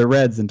debut for the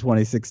Reds in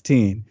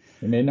 2016.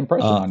 He made an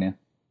impression on you.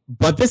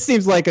 But this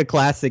seems like a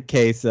classic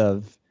case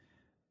of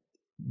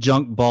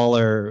junk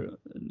baller,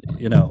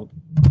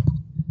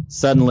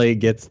 suddenly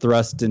gets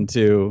thrust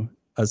into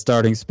a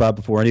starting spot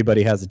before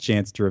anybody has a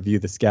chance to review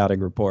the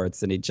scouting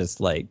reports, and he just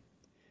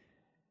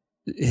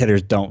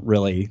hitters don't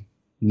really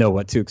know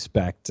what to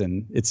expect,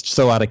 and it's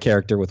so out of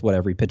character with what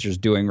every pitcher's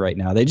doing right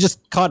now. They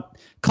just caught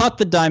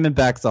the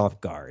Diamondbacks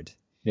off guard.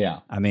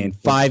 Yeah. I mean,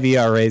 5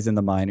 ERAs in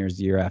the minors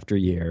year after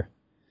year.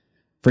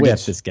 Forget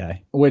this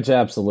guy. Which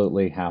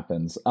absolutely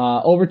happens.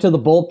 Over to the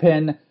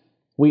bullpen,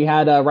 we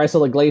had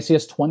Raisel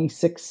Iglesias,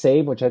 26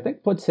 save, which I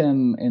think puts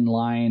him in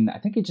line. I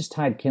think he just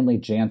tied Kenley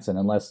Jansen,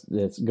 unless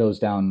this goes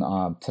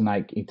down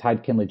tonight. He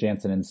tied Kenley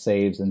Jansen in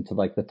saves into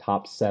the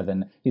top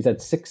 7. He's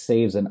had 6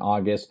 saves in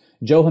August.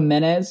 Joe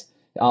Jimenez,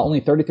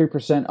 only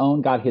 33%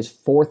 owned, got his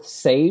 4th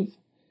save.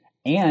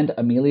 And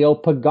Emilio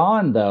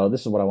Pagan, though,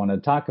 this is what I wanted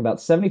to talk about,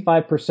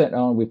 75%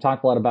 owned. We've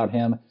talked a lot about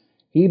him.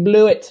 He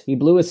blew it. He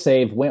blew his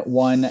save, went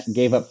 1,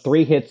 gave up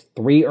 3 hits,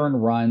 3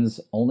 earned runs,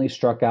 only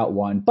struck out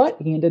 1, but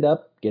he ended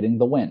up getting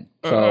the win.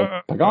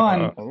 So,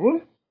 Pagan.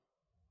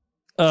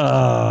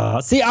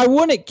 See, I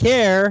wouldn't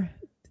care.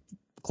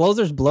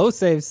 Closers blow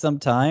saves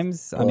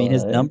sometimes. I mean,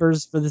 his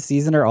numbers for the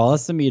season are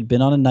awesome. He had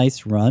been on a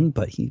nice run,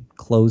 but he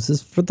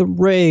closes for the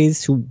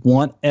Rays, who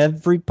want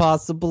every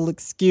possible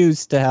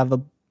excuse to have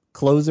a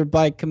closer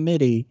by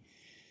committee.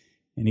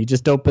 And he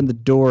just opened the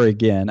door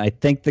again. I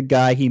think the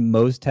guy he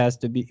most has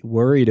to be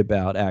worried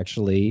about,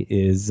 actually,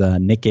 is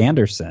Nick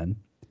Anderson,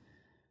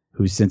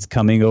 who, since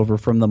coming over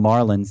from the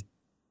Marlins,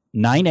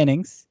 9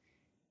 innings,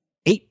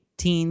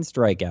 18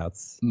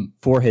 strikeouts,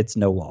 4 hits,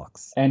 no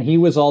walks. And he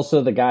was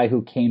also the guy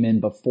who came in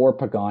before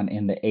Pagan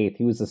in the 8th.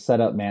 He was the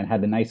setup man,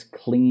 had a nice,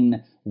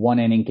 clean 1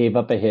 inning, gave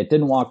up a hit,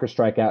 didn't walk or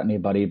strike out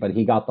anybody, but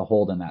he got the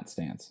hold in that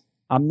stance.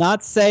 I'm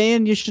not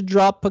saying you should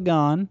drop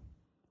Pagan.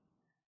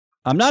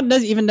 I'm not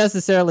even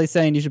necessarily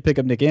saying you should pick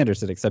up Nick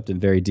Anderson, except in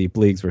very deep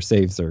leagues where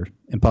saves are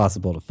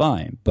impossible to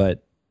find.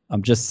 But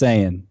I'm just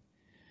saying,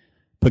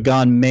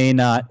 Pagan may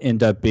not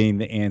end up being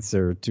the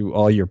answer to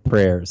all your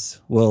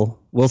prayers. We'll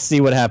see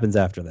what happens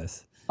after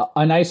this.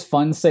 A nice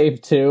fun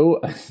save,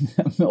 too.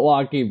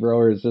 Milwaukee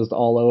Brewers just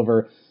all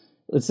over.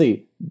 Let's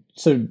see.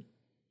 So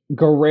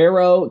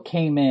Guerrero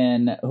came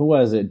in. Who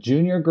was it?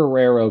 Junior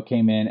Guerrero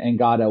came in and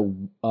got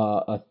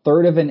a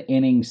third of an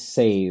inning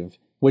save,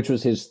 which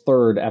was his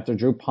 3rd after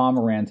Drew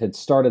Pomeranz had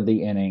started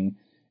the inning,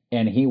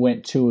 and he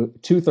went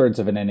 2/3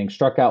 of an inning,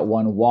 struck out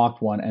 1,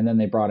 walked 1, and then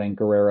they brought in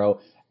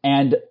Guerrero.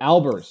 And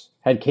Albers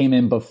had came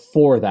in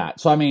before that.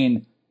 So, I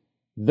mean,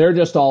 they're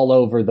just all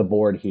over the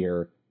board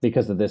here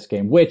because of this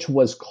game, which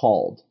was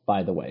called,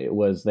 by the way.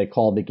 They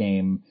called the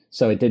game,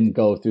 so it didn't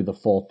go through the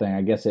full thing.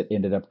 I guess it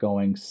ended up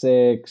going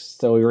 6,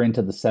 so we were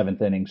into the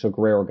 7th inning, so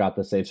Guerrero got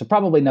the save. So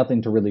probably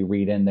nothing to really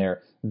read in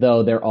there,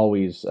 though they're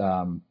always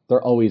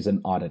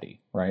an oddity,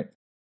 right?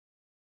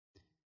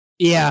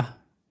 Yeah.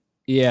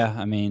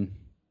 I mean,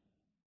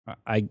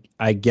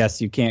 I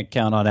guess you can't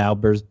count on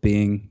Albers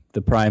being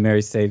the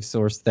primary save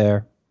source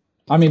there.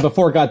 I mean,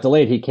 before it got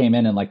delayed, he came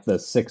in like the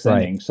sixth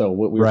inning. So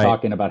we were Right.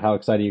 talking about how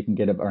excited you can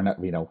get, or not,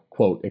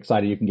 quote,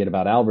 excited you can get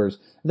about Albers.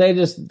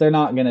 They're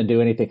not going to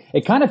do anything.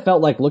 It kind of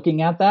felt like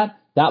looking at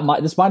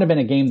this might have been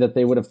a game that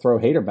they would have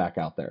thrown Hader back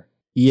out there.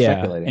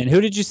 Yeah. And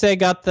who did you say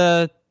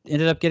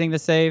ended up getting the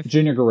save?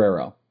 Junior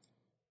Guerra.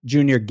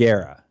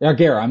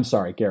 Guerra. I'm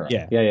sorry, Guerra.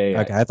 Yeah.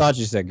 Yeah. Okay, I thought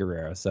you said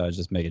Guerrero, so I was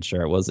just making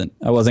sure I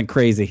wasn't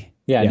crazy.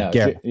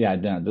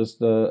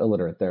 Just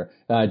illiterate there.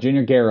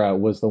 Junior Guerra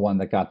was the one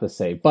that got the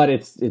save, but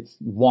it's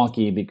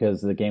wonky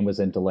because the game was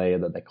in delay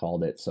that they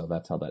called it, so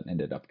that's how that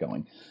ended up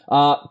going.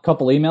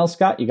 Couple emails,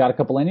 Scott. You got a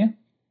couple in you?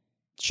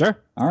 Sure.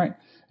 All right.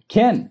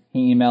 Ken,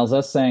 he emails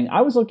us saying,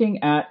 I was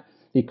looking at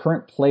the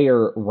current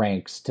player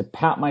ranks to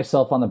pat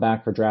myself on the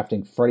back for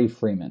drafting Freddie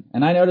Freeman,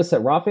 and I noticed that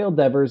Rafael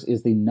Devers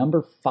is the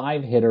number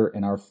 5 hitter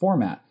in our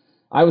format.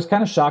 I was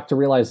kind of shocked to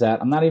realize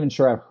that. I'm not even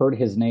sure I've heard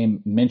his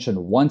name mentioned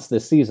once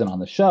this season on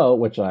the show,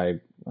 which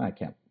I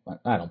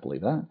don't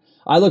believe that.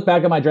 I look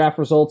back at my draft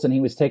results, and he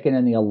was taken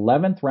in the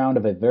 11th round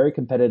of a very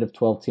competitive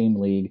 12-team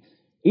league.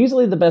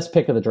 Easily the best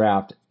pick of the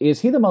draft. Is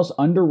he the most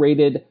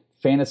underrated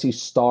fantasy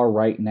star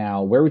right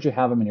now? Where would you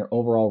have him in your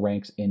overall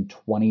ranks in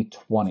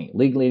 2020?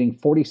 League leading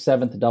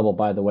 47th double,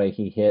 by the way,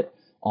 he hit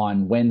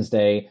on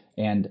Wednesday,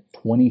 and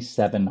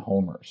 27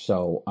 homers.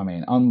 So, I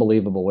mean,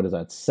 unbelievable. What is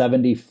that?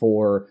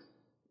 74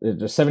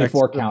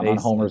 count on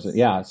homers.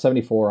 Yeah,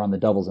 74 on the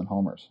doubles and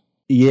homers.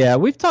 Yeah,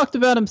 we've talked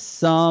about him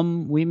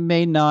some. We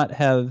may not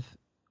have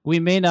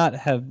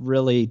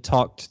really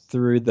talked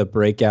through the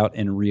breakout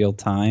in real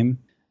time.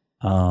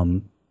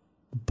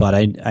 But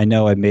I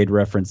know I made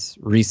reference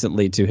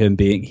recently to him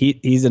being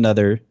he's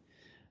another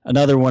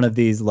one of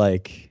these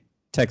like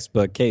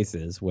textbook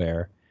cases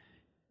where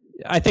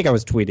I think I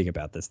was tweeting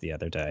about this the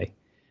other day.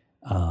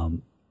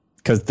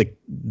 Because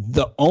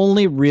the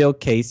only real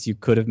case you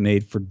could have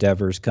made for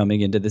Devers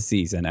coming into the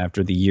season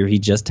after the year he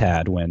just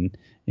had, when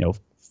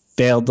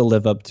failed to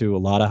live up to a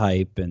lot of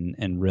hype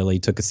and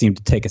really seemed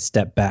to take a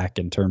step back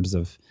in terms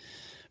of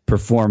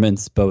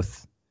performance,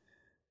 both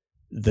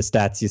the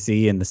stats you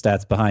see and the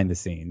stats behind the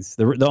scenes.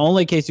 The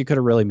only case you could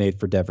have really made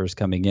for Devers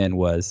coming in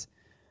was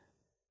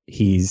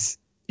he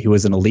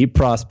was an elite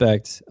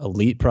prospect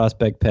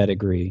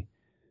pedigree.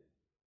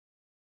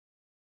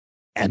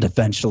 And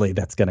eventually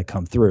that's going to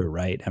come through,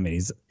 right? I mean,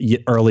 he's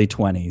early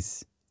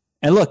 20s.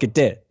 And look, it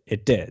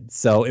did.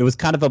 So it was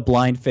kind of a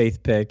blind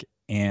faith pick,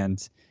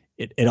 and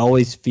it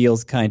always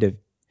feels kind of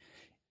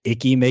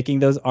icky making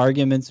those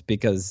arguments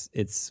because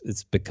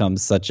it's become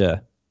such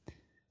a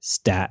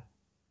stat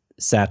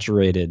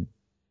saturated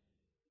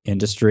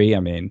industry. I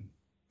mean,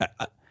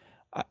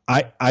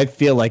 I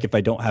feel like if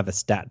I don't have a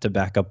stat to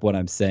back up what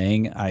I'm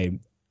saying, I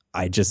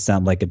just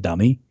sound like a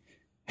dummy.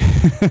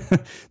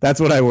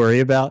 That's what I worry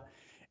about.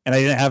 And I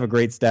didn't have a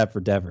great stat for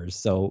Devers.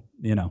 So,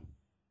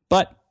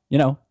 but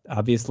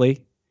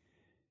obviously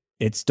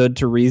it stood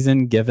to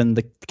reason, given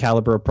the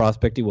caliber of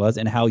prospect he was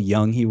and how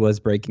young he was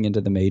breaking into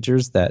the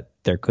majors, that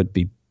there could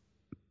be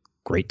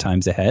great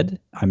times ahead.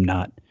 I'm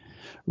not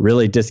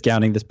really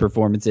discounting this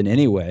performance in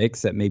any way,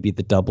 except maybe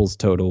the doubles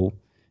total.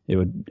 It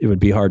would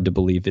be hard to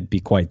believe it'd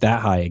be quite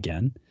that high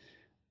again.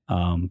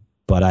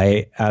 But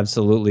I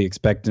absolutely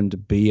expect him to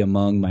be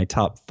among my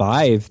top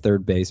 5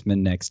 third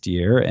basemen next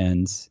year,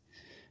 and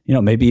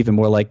maybe even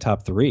more like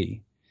top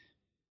 3.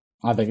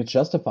 I think it's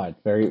justified.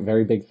 Very,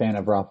 very big fan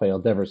of Rafael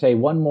Devers. Hey,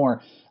 one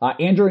more.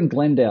 Andrew in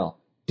Glendale.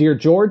 Dear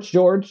George,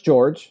 and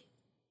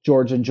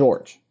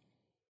George.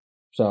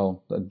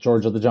 So,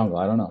 George of the Jungle.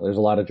 I don't know. There's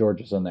a lot of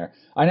Georges in there.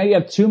 I know you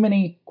have too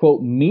many,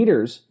 quote,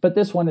 meters, but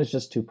this one is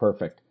just too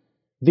perfect.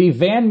 The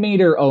Van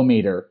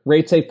Meter-O-Meter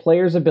rates a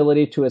player's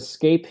ability to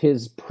escape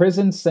his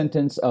prison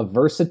sentence of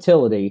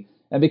versatility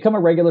and become a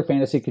regular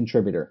fantasy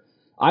contributor.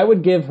 I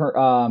would give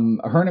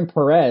Hernan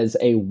Perez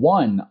a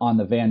 1 on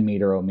the Van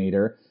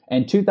Meter-O-Meter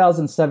and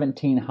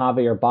 2017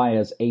 Javier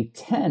Baez a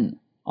 10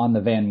 on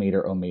the Van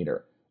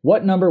Meter-O-Meter.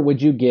 What number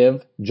would you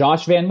give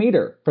Josh Van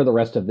Meter for the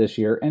rest of this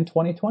year and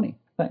 2020?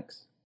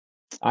 Thanks.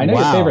 I know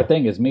your favorite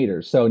thing is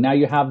meters, so now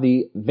you have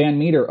the Van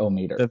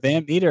Meter-O-Meter. The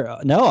Van Meter.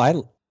 No,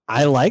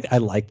 I like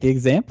the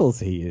examples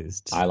he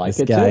used. I like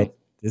this guy too.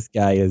 This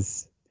guy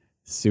is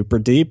super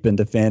deep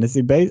into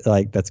fantasy base.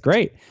 Like, that's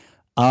great.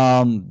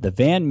 The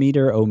Van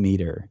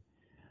Meter-O-Meter,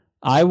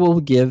 I will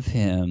give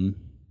him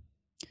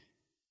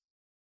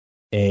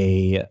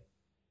a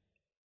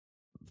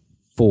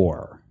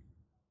 4.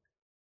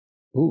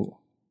 Ooh.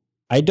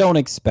 I don't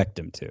expect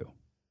him to.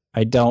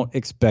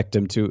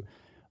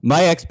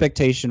 My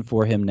expectation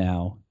for him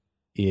now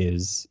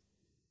is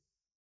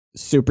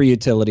super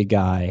utility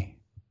guy.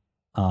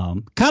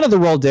 Kind of the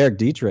role Derek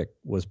Dietrich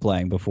was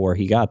playing before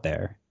he got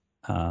there.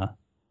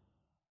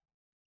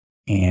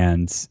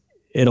 And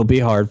it'll be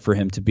hard for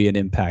him to be an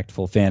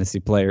impactful fantasy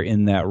player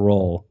in that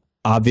role.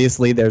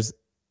 Obviously, there's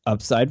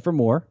upside for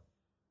more,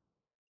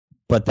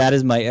 but that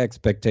is my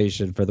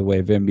expectation for the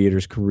way Van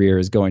Meter's career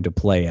is going to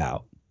play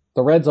out.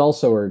 The Reds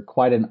also are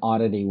quite an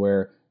oddity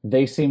where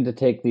they seem to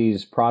take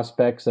these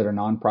prospects that are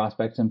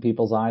non-prospects in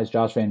people's eyes.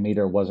 Josh Van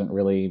Meter wasn't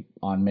really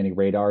on many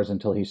radars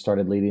until he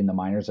started leading the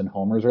minors in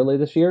homers early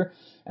this year,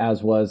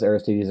 as was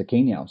Aristides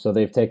Aquino. So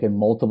they've taken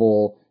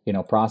multiple,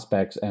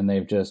 prospects, and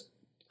they've just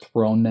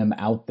thrown them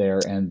out there,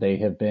 and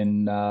they've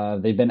been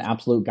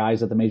absolute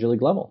guys at the major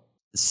league level.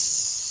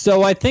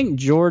 So I think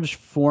George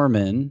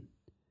Foreman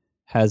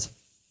has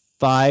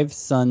 5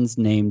 sons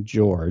named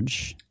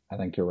George. I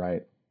think you're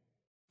right.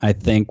 I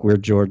think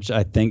George,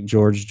 and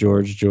George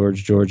were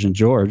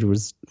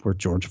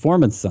George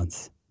Foreman's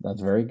sons.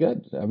 That's very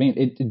good. I mean,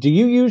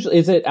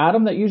 is it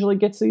Adam that usually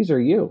gets these, or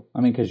you?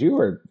 I mean, because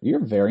you're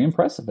very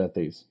impressive at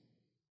these.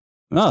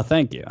 Oh,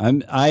 thank you.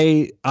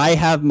 I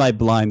have my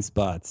blind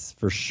spots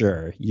for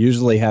sure,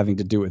 usually having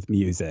to do with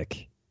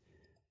music,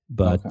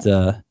 but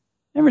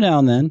every now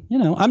and then,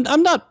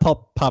 I'm not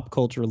pop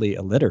culturally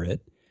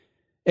illiterate,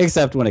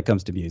 except when it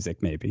comes to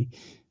music, maybe.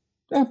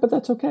 Yeah, but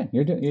that's okay.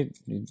 You're doing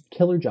a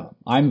killer job.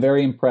 I'm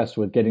very impressed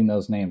with getting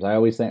those names. I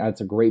always think that's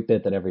a great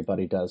bit that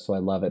everybody does, so I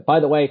love it. By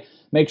the way,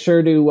 make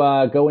sure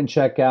to go and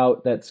check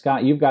out that,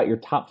 Scott, you've got your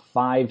top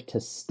 5 to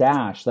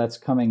stash. That's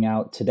coming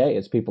out today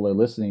as people are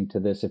listening to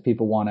this. If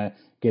people want to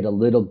get a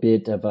little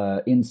bit of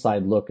an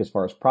inside look as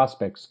far as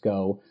prospects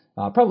go,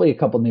 probably a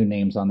couple new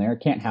names on there.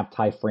 Can't have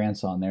Ty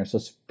France on there, so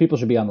people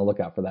should be on the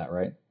lookout for that,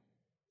 right?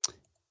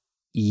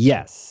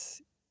 Yes.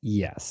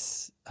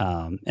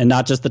 And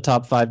not just the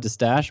top 5 to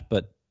stash,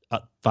 but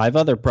 5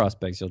 other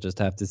prospects. You'll just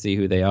have to see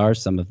who they are.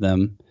 Some of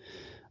them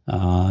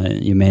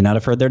you may not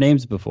have heard their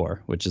names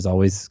before, which is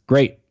always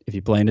great if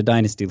you play in a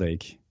dynasty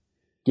league.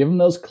 Give them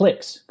those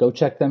clicks. Go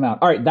check them out.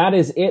 All right, that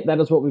is it. That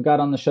is what we've got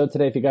on the show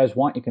today. If you guys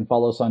want, you can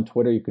follow us on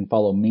Twitter. You can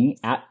follow me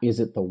at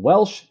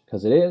IsItTheWelsh,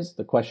 because it is.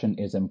 The question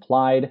is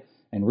implied.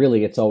 And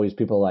really, it's always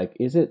people like,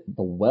 is it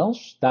the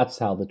Welsh? That's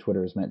how the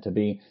Twitter is meant to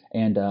be.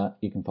 And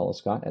you can follow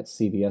Scott at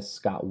CBS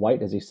Scott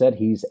White. As he said,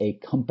 he's a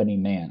company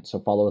man. So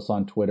follow us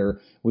on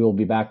Twitter. We will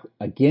be back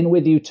again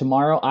with you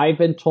tomorrow. I've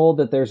been told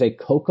that there's a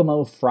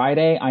Kokomo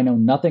Friday. I know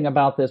nothing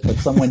about this, but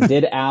someone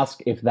did ask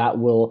if that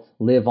will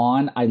live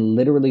on. I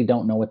literally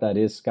don't know what that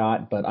is,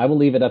 Scott, but I will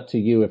leave it up to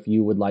you if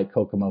you would like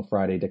Kokomo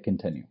Friday to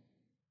continue.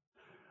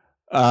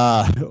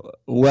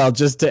 Well,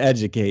 just to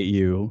educate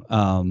you,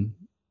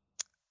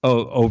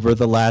 over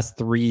the last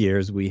 3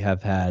 years, we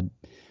have had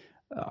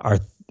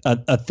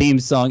a theme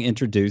song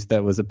introduced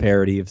that was a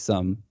parody of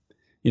some,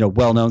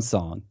 well-known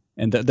song,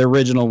 and the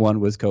original one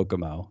was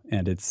Kokomo,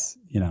 and it's,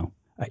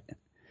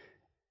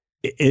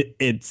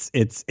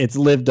 it's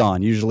lived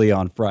on usually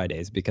on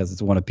Fridays because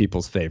it's one of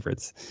people's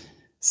favorites.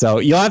 So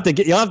you'll have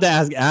to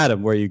ask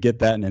Adam where you get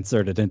that and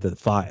insert it into the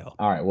file.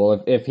 All right.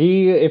 Well, if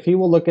he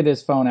will look at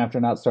his phone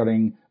after not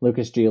starting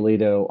Lucas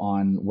Giolito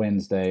on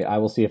Wednesday, I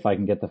will see if I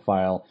can get the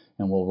file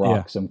and we'll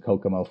rock some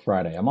Kokomo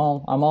Friday. I'm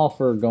all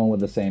for going with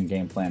the same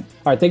game plan.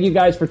 All right. Thank you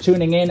guys for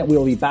tuning in. We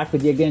will be back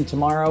with you again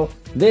tomorrow.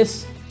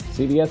 This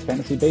CBS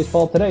Fantasy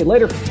Baseball Today.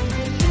 Later.